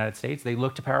look to the United States, they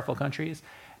look to powerful countries,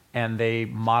 and they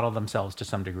model themselves to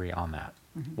some degree on that.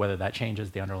 Whether that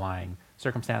changes the underlying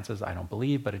circumstances, I don't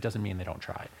believe, but it doesn't mean they don't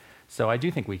try. So I do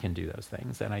think we can do those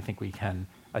things, and I think we can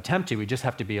attempt to. We just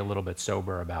have to be a little bit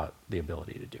sober about the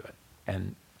ability to do it.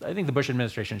 And I think the Bush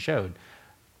administration showed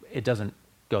it doesn't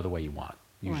go the way you want,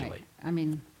 usually. Right. I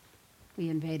mean, we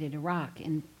invaded Iraq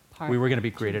in part. We were going to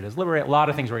be created as liberators. A lot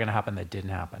of things were going to happen that didn't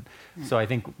happen. So I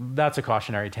think that's a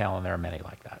cautionary tale, and there are many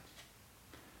like that.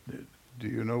 Do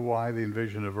you know why the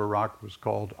invasion of Iraq was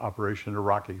called Operation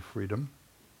Iraqi Freedom?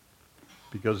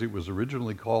 Because it was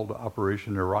originally called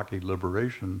Operation Iraqi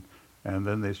Liberation, and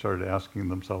then they started asking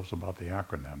themselves about the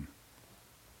acronym.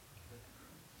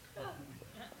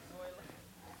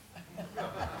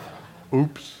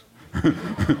 Oops.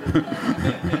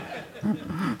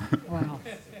 Wow.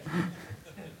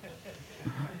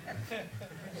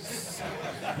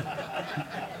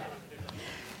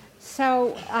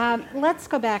 So let's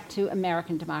go back to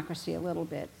American democracy a little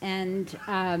bit. And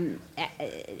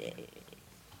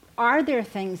are there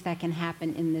things that can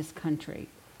happen in this country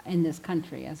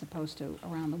as opposed to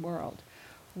around the world,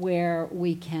 where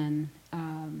we can,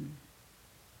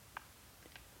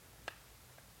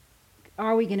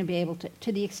 are we going to be able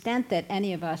to the extent that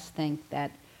any of us think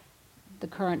that the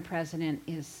current president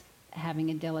is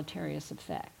having a deleterious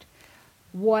effect,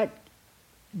 what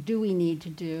do we need to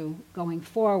do going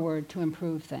forward to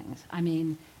improve things? I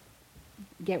mean,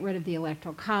 get rid of the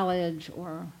Electoral College,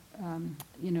 or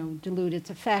dilute its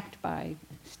effect by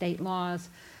state laws.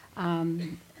 I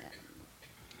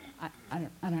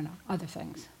don't know, other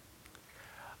things.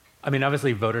 I mean,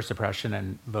 obviously, voter suppression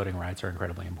and voting rights are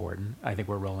incredibly important. I think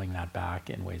we're rolling that back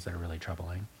in ways that are really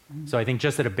troubling. Mm-hmm. So I think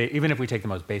just at even if we take the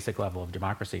most basic level of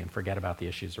democracy and forget about the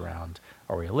issues around,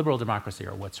 are we a liberal democracy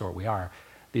or what sort we are,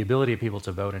 the ability of people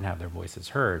to vote and have their voices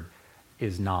heard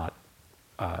is not,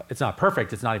 it's not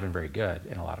perfect, it's not even very good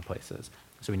in a lot of places.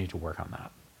 So we need to work on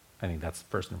that. I think that's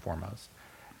first and foremost.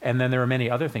 And then there are many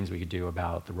other things we could do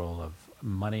about the role of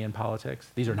money in politics.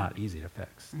 These are not easy to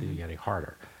fix, these are getting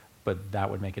harder, but that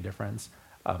would make a difference.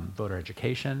 Voter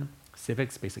education,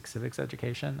 civics, basic civics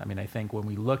education. I mean, I think when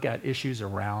we look at issues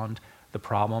around the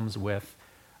problems with,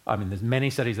 I mean, there's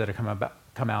many studies that have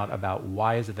come out about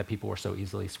why is it that people were so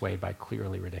easily swayed by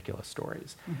clearly ridiculous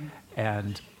stories. Mm-hmm.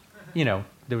 And,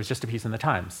 there was just a piece in the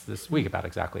Times this week about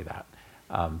exactly that.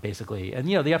 Basically, and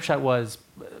the upshot was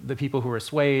the people who were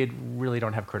swayed really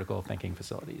don't have critical thinking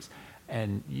facilities.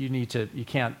 And you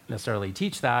can't necessarily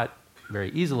teach that very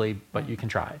easily, but you can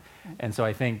try. And so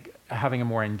I think having a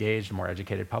more engaged, more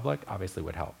educated public obviously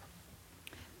would help.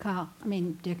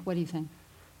 Dick, what do you think?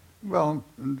 Well,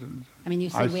 you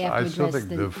said we have to address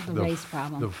the race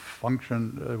problem. The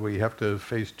function, we have to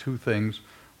face two things,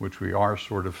 which we are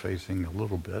sort of facing a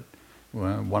little bit.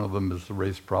 One of them is the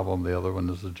race problem, the other one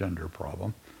is the gender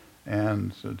problem.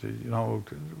 And,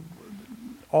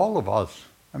 all of us,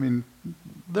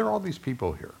 there are all these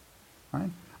people here, right?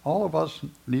 All of us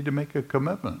need to make a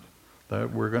commitment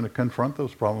that we're going to confront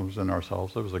those problems in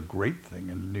ourselves. There was a great thing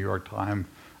in the New York Times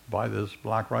by this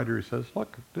black writer who says,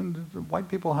 look, white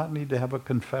people need to have a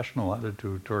confessional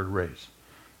attitude toward race.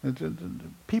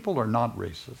 People are not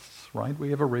racists, right?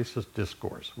 We have a racist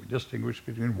discourse. We distinguish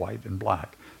between white and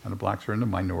black, and the blacks are in the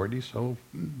minority, so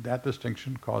that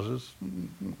distinction causes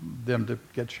them to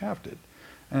get shafted.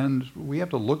 And we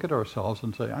have to look at ourselves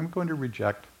and say, I'm going to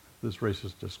reject this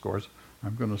racist discourse.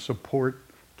 I'm going to support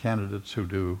candidates who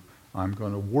do. I'm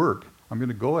going to work. I'm going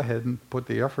to go ahead and put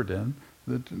the effort in.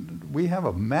 We have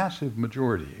a massive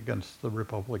majority against the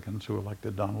Republicans who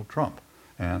elected Donald Trump.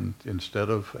 And instead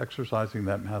of exercising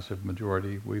that massive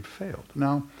majority, we've failed.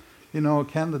 Now,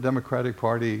 can the Democratic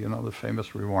Party, the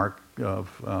famous remark of,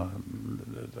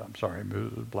 I'm sorry,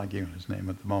 I'm blanking on his name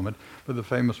at the moment, but the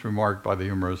famous remark by the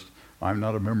humorist, I'm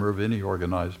not a member of any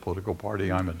organized political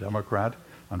party, I'm a Democrat.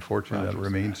 Unfortunately, that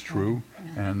remains true.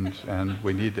 And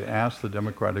we need to ask the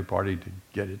Democratic Party to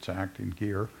get its act in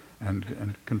gear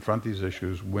and confront these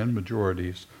issues, win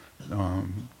majorities,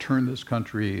 turn this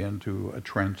country into a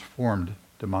transformed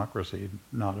democracy,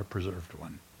 not a preserved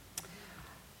one.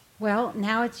 Well,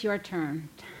 now it's your turn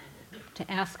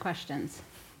to ask questions.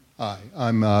 Hi,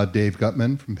 I'm Dave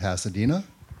Gutman from Pasadena.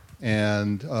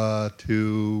 And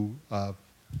to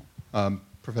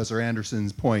Professor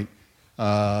Anderson's point,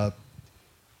 the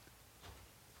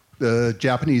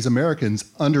Japanese Americans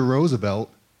under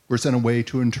Roosevelt were sent away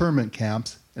to internment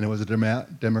camps, and it was a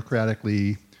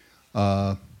democratically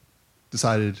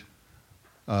decided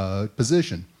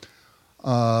position.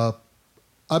 I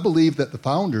believe that the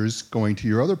founders, going to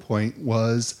your other point,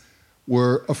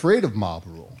 were afraid of mob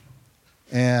rule.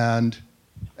 And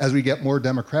as we get more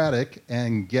democratic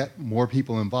and get more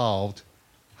people involved,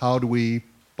 how do we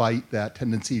fight that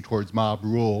tendency towards mob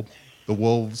rule? The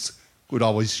wolves would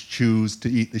always choose to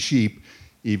eat the sheep,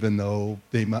 even though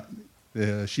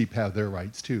the sheep have their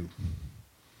rights too.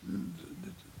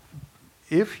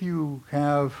 If you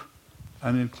have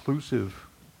an inclusive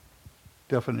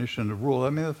definition of rule. I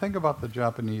mean, the thing about the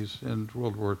Japanese in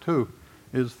World War II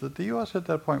is that the U.S. at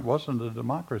that point wasn't a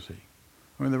democracy.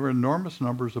 I mean, there were enormous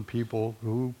numbers of people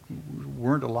who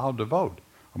weren't allowed to vote,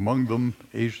 among them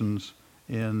Asians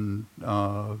in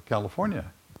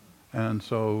California. And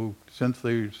so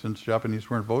since Japanese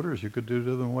weren't voters, you could do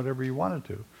to them whatever you wanted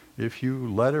to. If you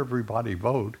let everybody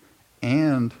vote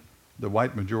and the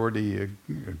white majority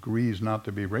agrees not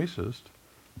to be racist,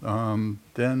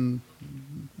 then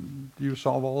you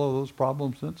solve all of those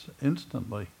problems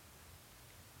instantly.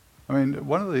 I mean,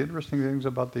 one of the interesting things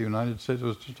about the United States, I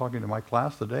was just talking to my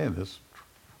class today, and this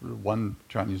one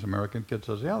Chinese American kid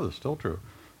says, yeah, that's still true.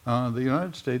 The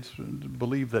United States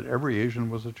believed that every Asian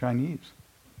was a Chinese.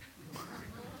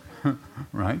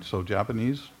 Right? So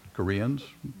Japanese, Koreans,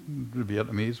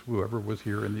 Vietnamese, whoever was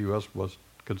here in the U.S. was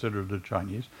considered a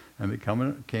Chinese, and they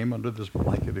came under this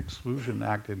blanket exclusion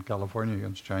act in California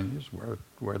against Chinese,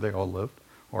 where they all lived,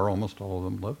 or almost all of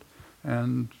them lived,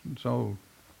 and so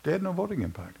they had no voting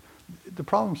impact. The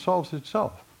problem solves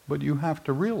itself, but you have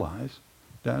to realize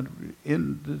that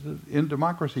in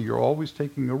democracy you're always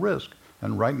taking a risk,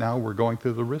 and right now we're going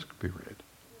through the risk period.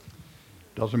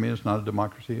 Doesn't mean it's not a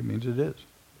democracy, it means it is.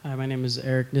 Hi, my name is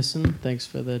Eric Nissen. Thanks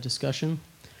for the discussion.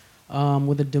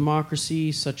 With a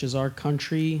democracy such as our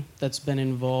country that's been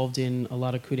involved in a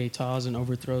lot of coups d'etats and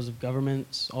overthrows of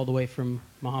governments, all the way from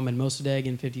Mohamed Mossadegh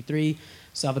in '53,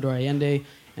 Salvador Allende,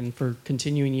 and for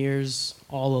continuing years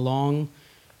all along,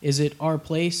 is it our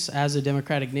place as a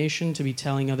democratic nation to be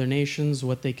telling other nations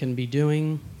what they can be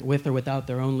doing with or without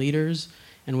their own leaders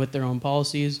and with their own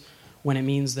policies, when it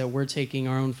means that we're taking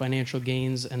our own financial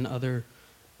gains and other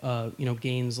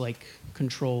gains like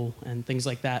control and things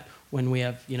like that, when we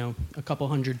have, a couple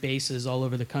hundred bases all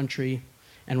over the country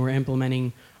and we're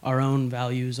implementing our own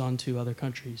values onto other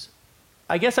countries?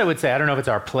 I guess I would say, I don't know if it's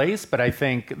our place, but I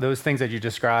think those things that you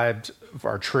described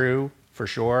are true for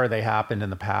sure. They happened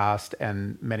in the past,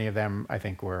 and many of them, I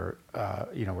think, were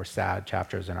sad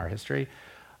chapters in our history.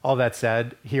 All that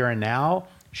said, here and now,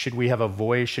 should we have a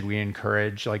voice? Should we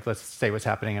encourage, like, let's say what's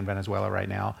happening in Venezuela right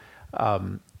now?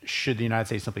 Should the United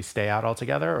States simply stay out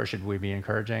altogether, or should we be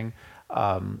encouraging,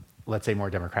 let's say, more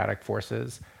democratic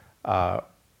forces?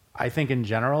 I think in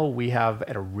general, we have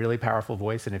a really powerful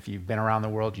voice, and if you've been around the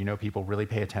world, people really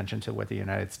pay attention to what the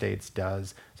United States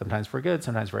does, sometimes for good,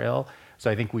 sometimes for ill. So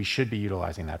I think we should be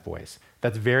utilizing that voice.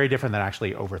 That's very different than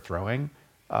actually overthrowing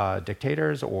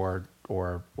dictators or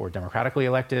democratically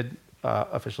elected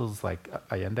officials like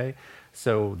Allende.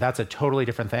 So that's a totally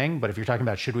different thing. But if you're talking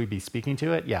about should we be speaking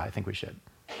to it, yeah, I think we should.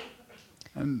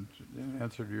 And in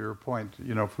answer to your point,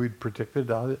 if we'd predicted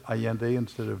Allende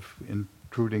instead of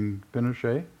intruding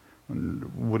Pinochet,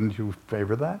 wouldn't you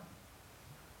favor that?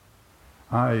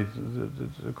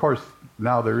 Of course,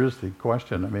 now there is the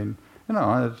question. I mean,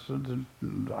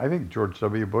 I think George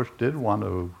W. Bush did want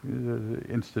to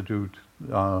institute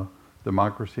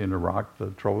democracy in Iraq.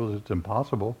 The trouble is it's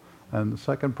impossible. And the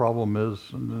second problem is,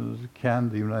 can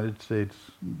the United States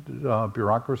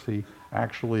bureaucracy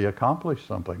actually accomplish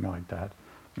something like that?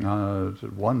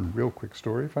 One real quick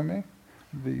story, if I may,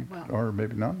 or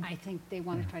maybe not. I think they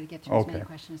want to try to get to as many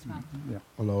questions as possible. Yeah.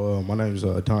 Hello, my name is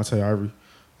Dante Ivory.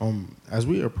 As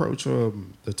we approach the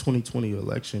 2020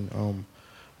 election,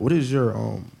 what is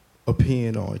your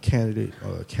opinion on candidate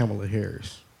Kamala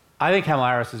Harris? I think Kamala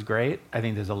Harris is great. I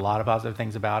think there's a lot of positive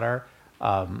things about her.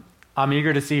 I'm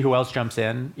eager to see who else jumps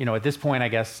in. At this point, I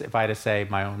guess if I had to say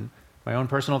my own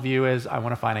personal view is I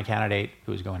want to find a candidate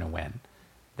who's going to win.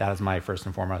 That is my first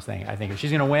and foremost thing. I think if she's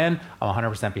going to win, I'm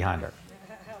 100% behind her.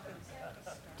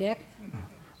 Dick?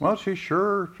 Well, she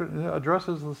sure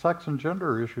addresses the sex and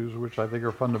gender issues, which I think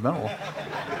are fundamental.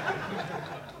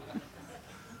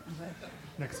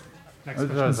 Next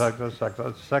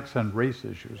question. Sex and race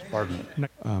issues, pardon me.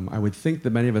 I would think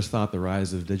that many of us thought the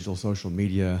rise of digital social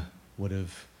media would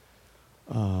have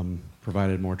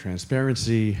provided more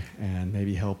transparency and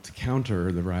maybe helped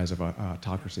counter the rise of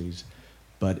autocracies.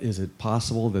 But is it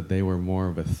possible that they were more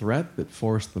of a threat that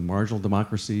forced the marginal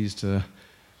democracies to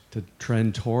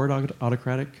trend toward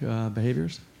autocratic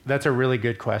behaviors? That's a really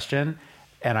good question.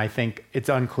 And I think it's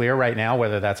unclear right now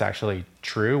whether that's actually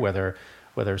true,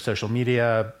 whether social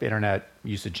media, internet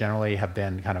usage generally have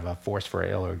been kind of a force for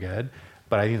ill or good.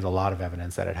 But I think there's a lot of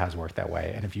evidence that it has worked that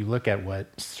way. And if you look at what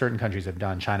certain countries have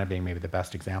done, China being maybe the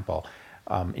best example,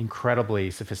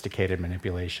 incredibly sophisticated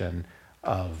manipulation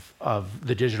of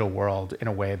the digital world in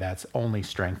a way that's only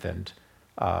strengthened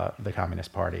the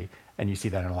Communist Party. And you see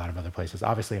that in a lot of other places.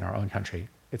 Obviously, in our own country,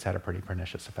 it's had a pretty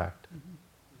pernicious effect.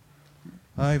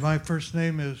 Hi, my first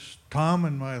name is Tom,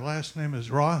 and my last name is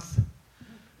Roth.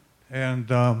 And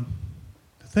the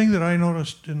thing that I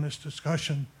noticed in this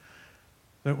discussion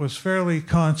that was fairly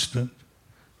constant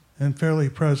and fairly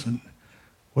present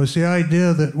was the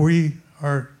idea that we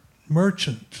are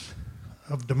merchants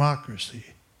of democracy.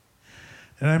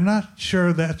 And I'm not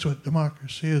sure that's what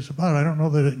democracy is about. I don't know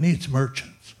that it needs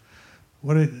merchants.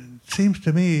 What it seems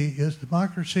to me is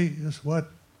democracy is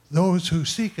what those who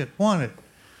seek it want it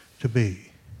to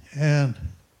be. And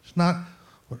it's not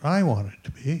what I want it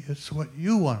to be, it's what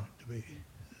you want it to be.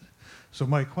 So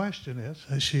my question is,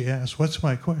 as she asked, what's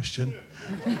my question?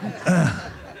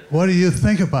 What do you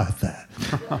think about that?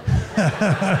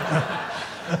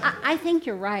 I think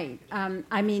you're right.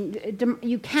 I mean,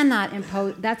 you cannot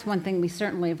impose. That's one thing we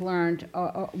certainly have learned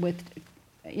with,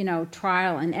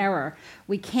 trial and error.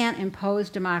 We can't impose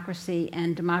democracy,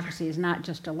 and democracy is not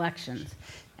just elections.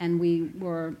 And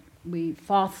we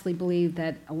falsely believed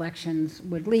that elections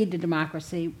would lead to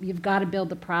democracy. You've got to build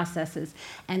the processes,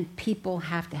 and people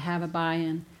have to have a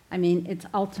buy-in. I mean, it's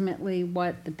ultimately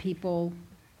what the people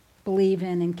believe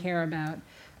in and care about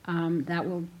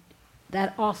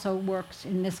that also works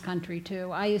in this country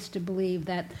too. I used to believe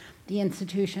that the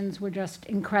institutions were just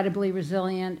incredibly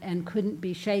resilient and couldn't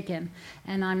be shaken,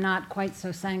 and I'm not quite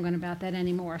so sanguine about that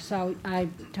anymore. So I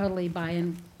totally buy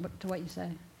in to what you say.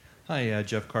 Hi,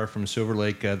 Jeff Carr from Silver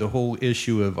Lake. The whole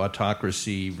issue of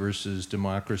autocracy versus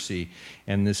democracy,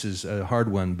 and this is a hard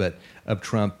one, but of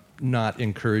Trump not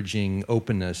encouraging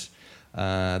openness.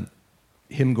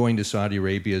 Him going to Saudi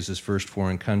Arabia as his first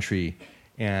foreign country,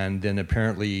 and then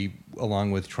apparently,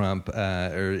 along with Trump,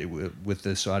 or with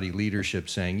the Saudi leadership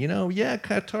saying,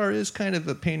 Qatar is kind of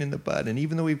a pain in the butt, and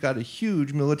even though we've got a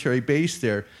huge military base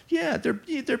there,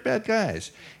 they're bad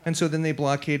guys. And so then they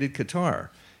blockaded Qatar.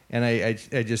 And I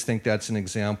just think that's an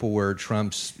example where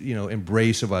Trump's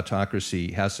embrace of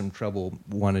autocracy has some trouble.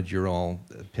 Wanted your all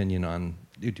opinion on,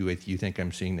 do you think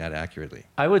I'm seeing that accurately?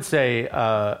 I would say,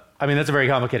 that's a very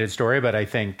complicated story, but I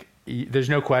think there's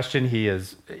no question he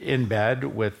is in bed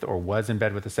with, or was in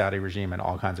bed with the Saudi regime in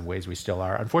all kinds of ways. We still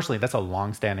are. Unfortunately, that's a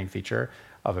long-standing feature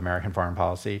of American foreign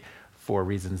policy for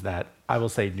reasons that I will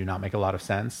say do not make a lot of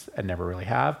sense and never really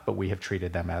have, but we have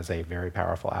treated them as a very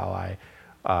powerful ally,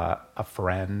 a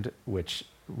friend, which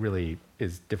really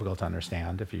is difficult to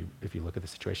understand if you look at the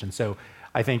situation. So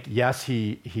I think, yes,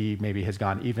 he maybe has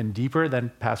gone even deeper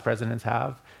than past presidents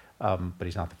have, but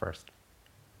he's not the first.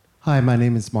 Hi, my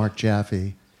name is Mark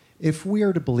Jaffe. If we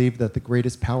are to believe that the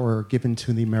greatest power given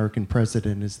to the American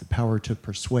president is the power to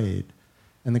persuade,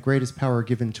 and the greatest power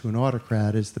given to an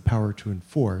autocrat is the power to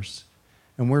enforce,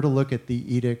 and we're to look at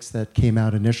the edicts that came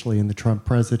out initially in the Trump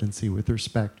presidency with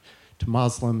respect to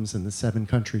Muslims and the 7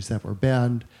 countries that were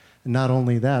banned, and not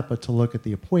only that, but to look at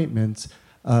the appointments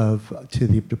to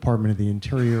the Department of the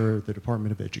Interior, the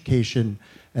Department of Education,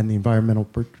 and the Environmental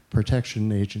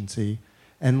Protection Agency,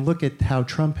 and look at how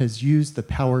Trump has used the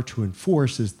power to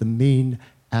enforce as the main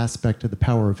aspect of the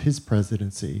power of his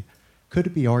presidency. Could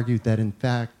it be argued that, in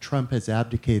fact, Trump has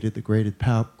abdicated the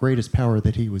greatest power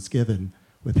that he was given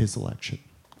with his election?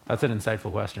 That's an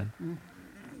insightful question.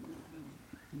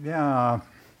 Yeah.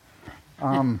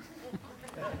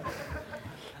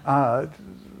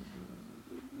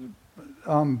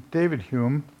 David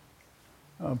Hume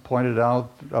pointed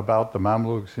out about the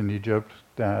Mamluks in Egypt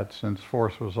that since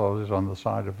force was always on the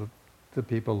side of the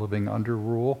people living under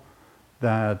rule,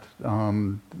 that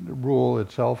rule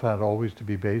itself had always to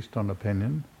be based on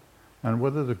opinion. And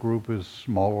whether the group is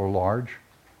small or large,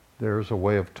 there's a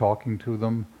way of talking to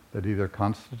them that either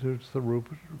constitutes the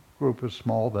group as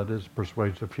small, that is,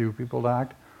 persuades a few people to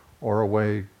act, or a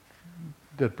way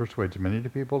that persuades many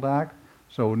people to act.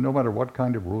 So no matter what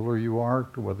kind of ruler you are,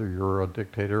 whether you're a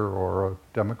dictator or a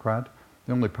Democrat,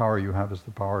 the only power you have is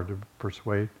the power to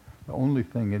persuade. The only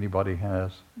thing anybody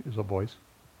has is a voice.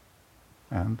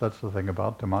 And that's the thing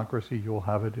about democracy. You'll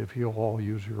have it if you'll all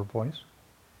use your voice.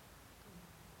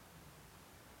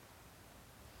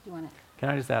 You want it? Can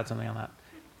I just add something on that?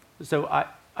 So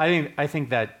I think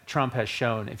that Trump has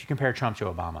shown, if you compare Trump to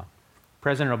Obama,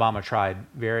 President Obama tried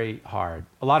very hard.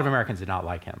 A lot of Americans did not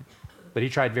like him, but he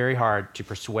tried very hard to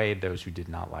persuade those who did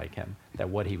not like him that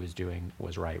what he was doing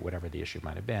was right, whatever the issue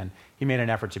might have been. He made an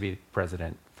effort to be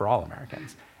president for all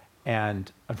Americans.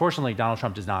 And unfortunately, Donald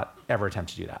Trump does not ever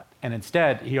attempt to do that. And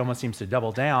instead, he almost seems to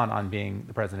double down on being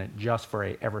the president just for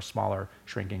a ever smaller,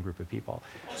 shrinking group of people.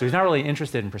 So he's not really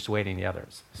interested in persuading the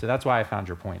others. So that's why I found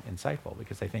your point insightful,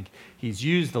 because I think he's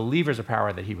used the levers of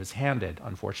power that he was handed,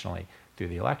 unfortunately, through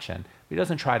the election, but he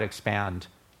doesn't try to expand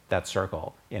that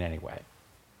circle in any way.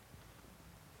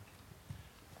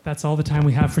 That's all the time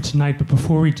we have for tonight, but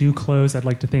before we do close, I'd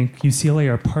like to thank UCLA,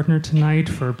 our partner tonight,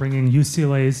 for bringing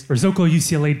Zócalo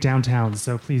UCLA downtown.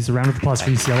 So please, a round of applause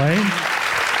for UCLA.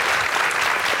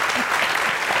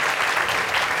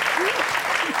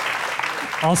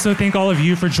 Also, thank all of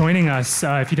you for joining us.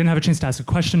 If you didn't have a chance to ask a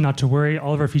question, not to worry.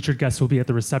 All of our featured guests will be at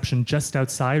the reception just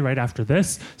outside right after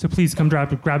this. So please come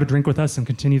grab a drink with us and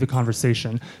continue the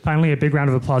conversation. Finally, a big round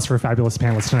of applause for our fabulous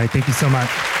panelists tonight. Thank you so much.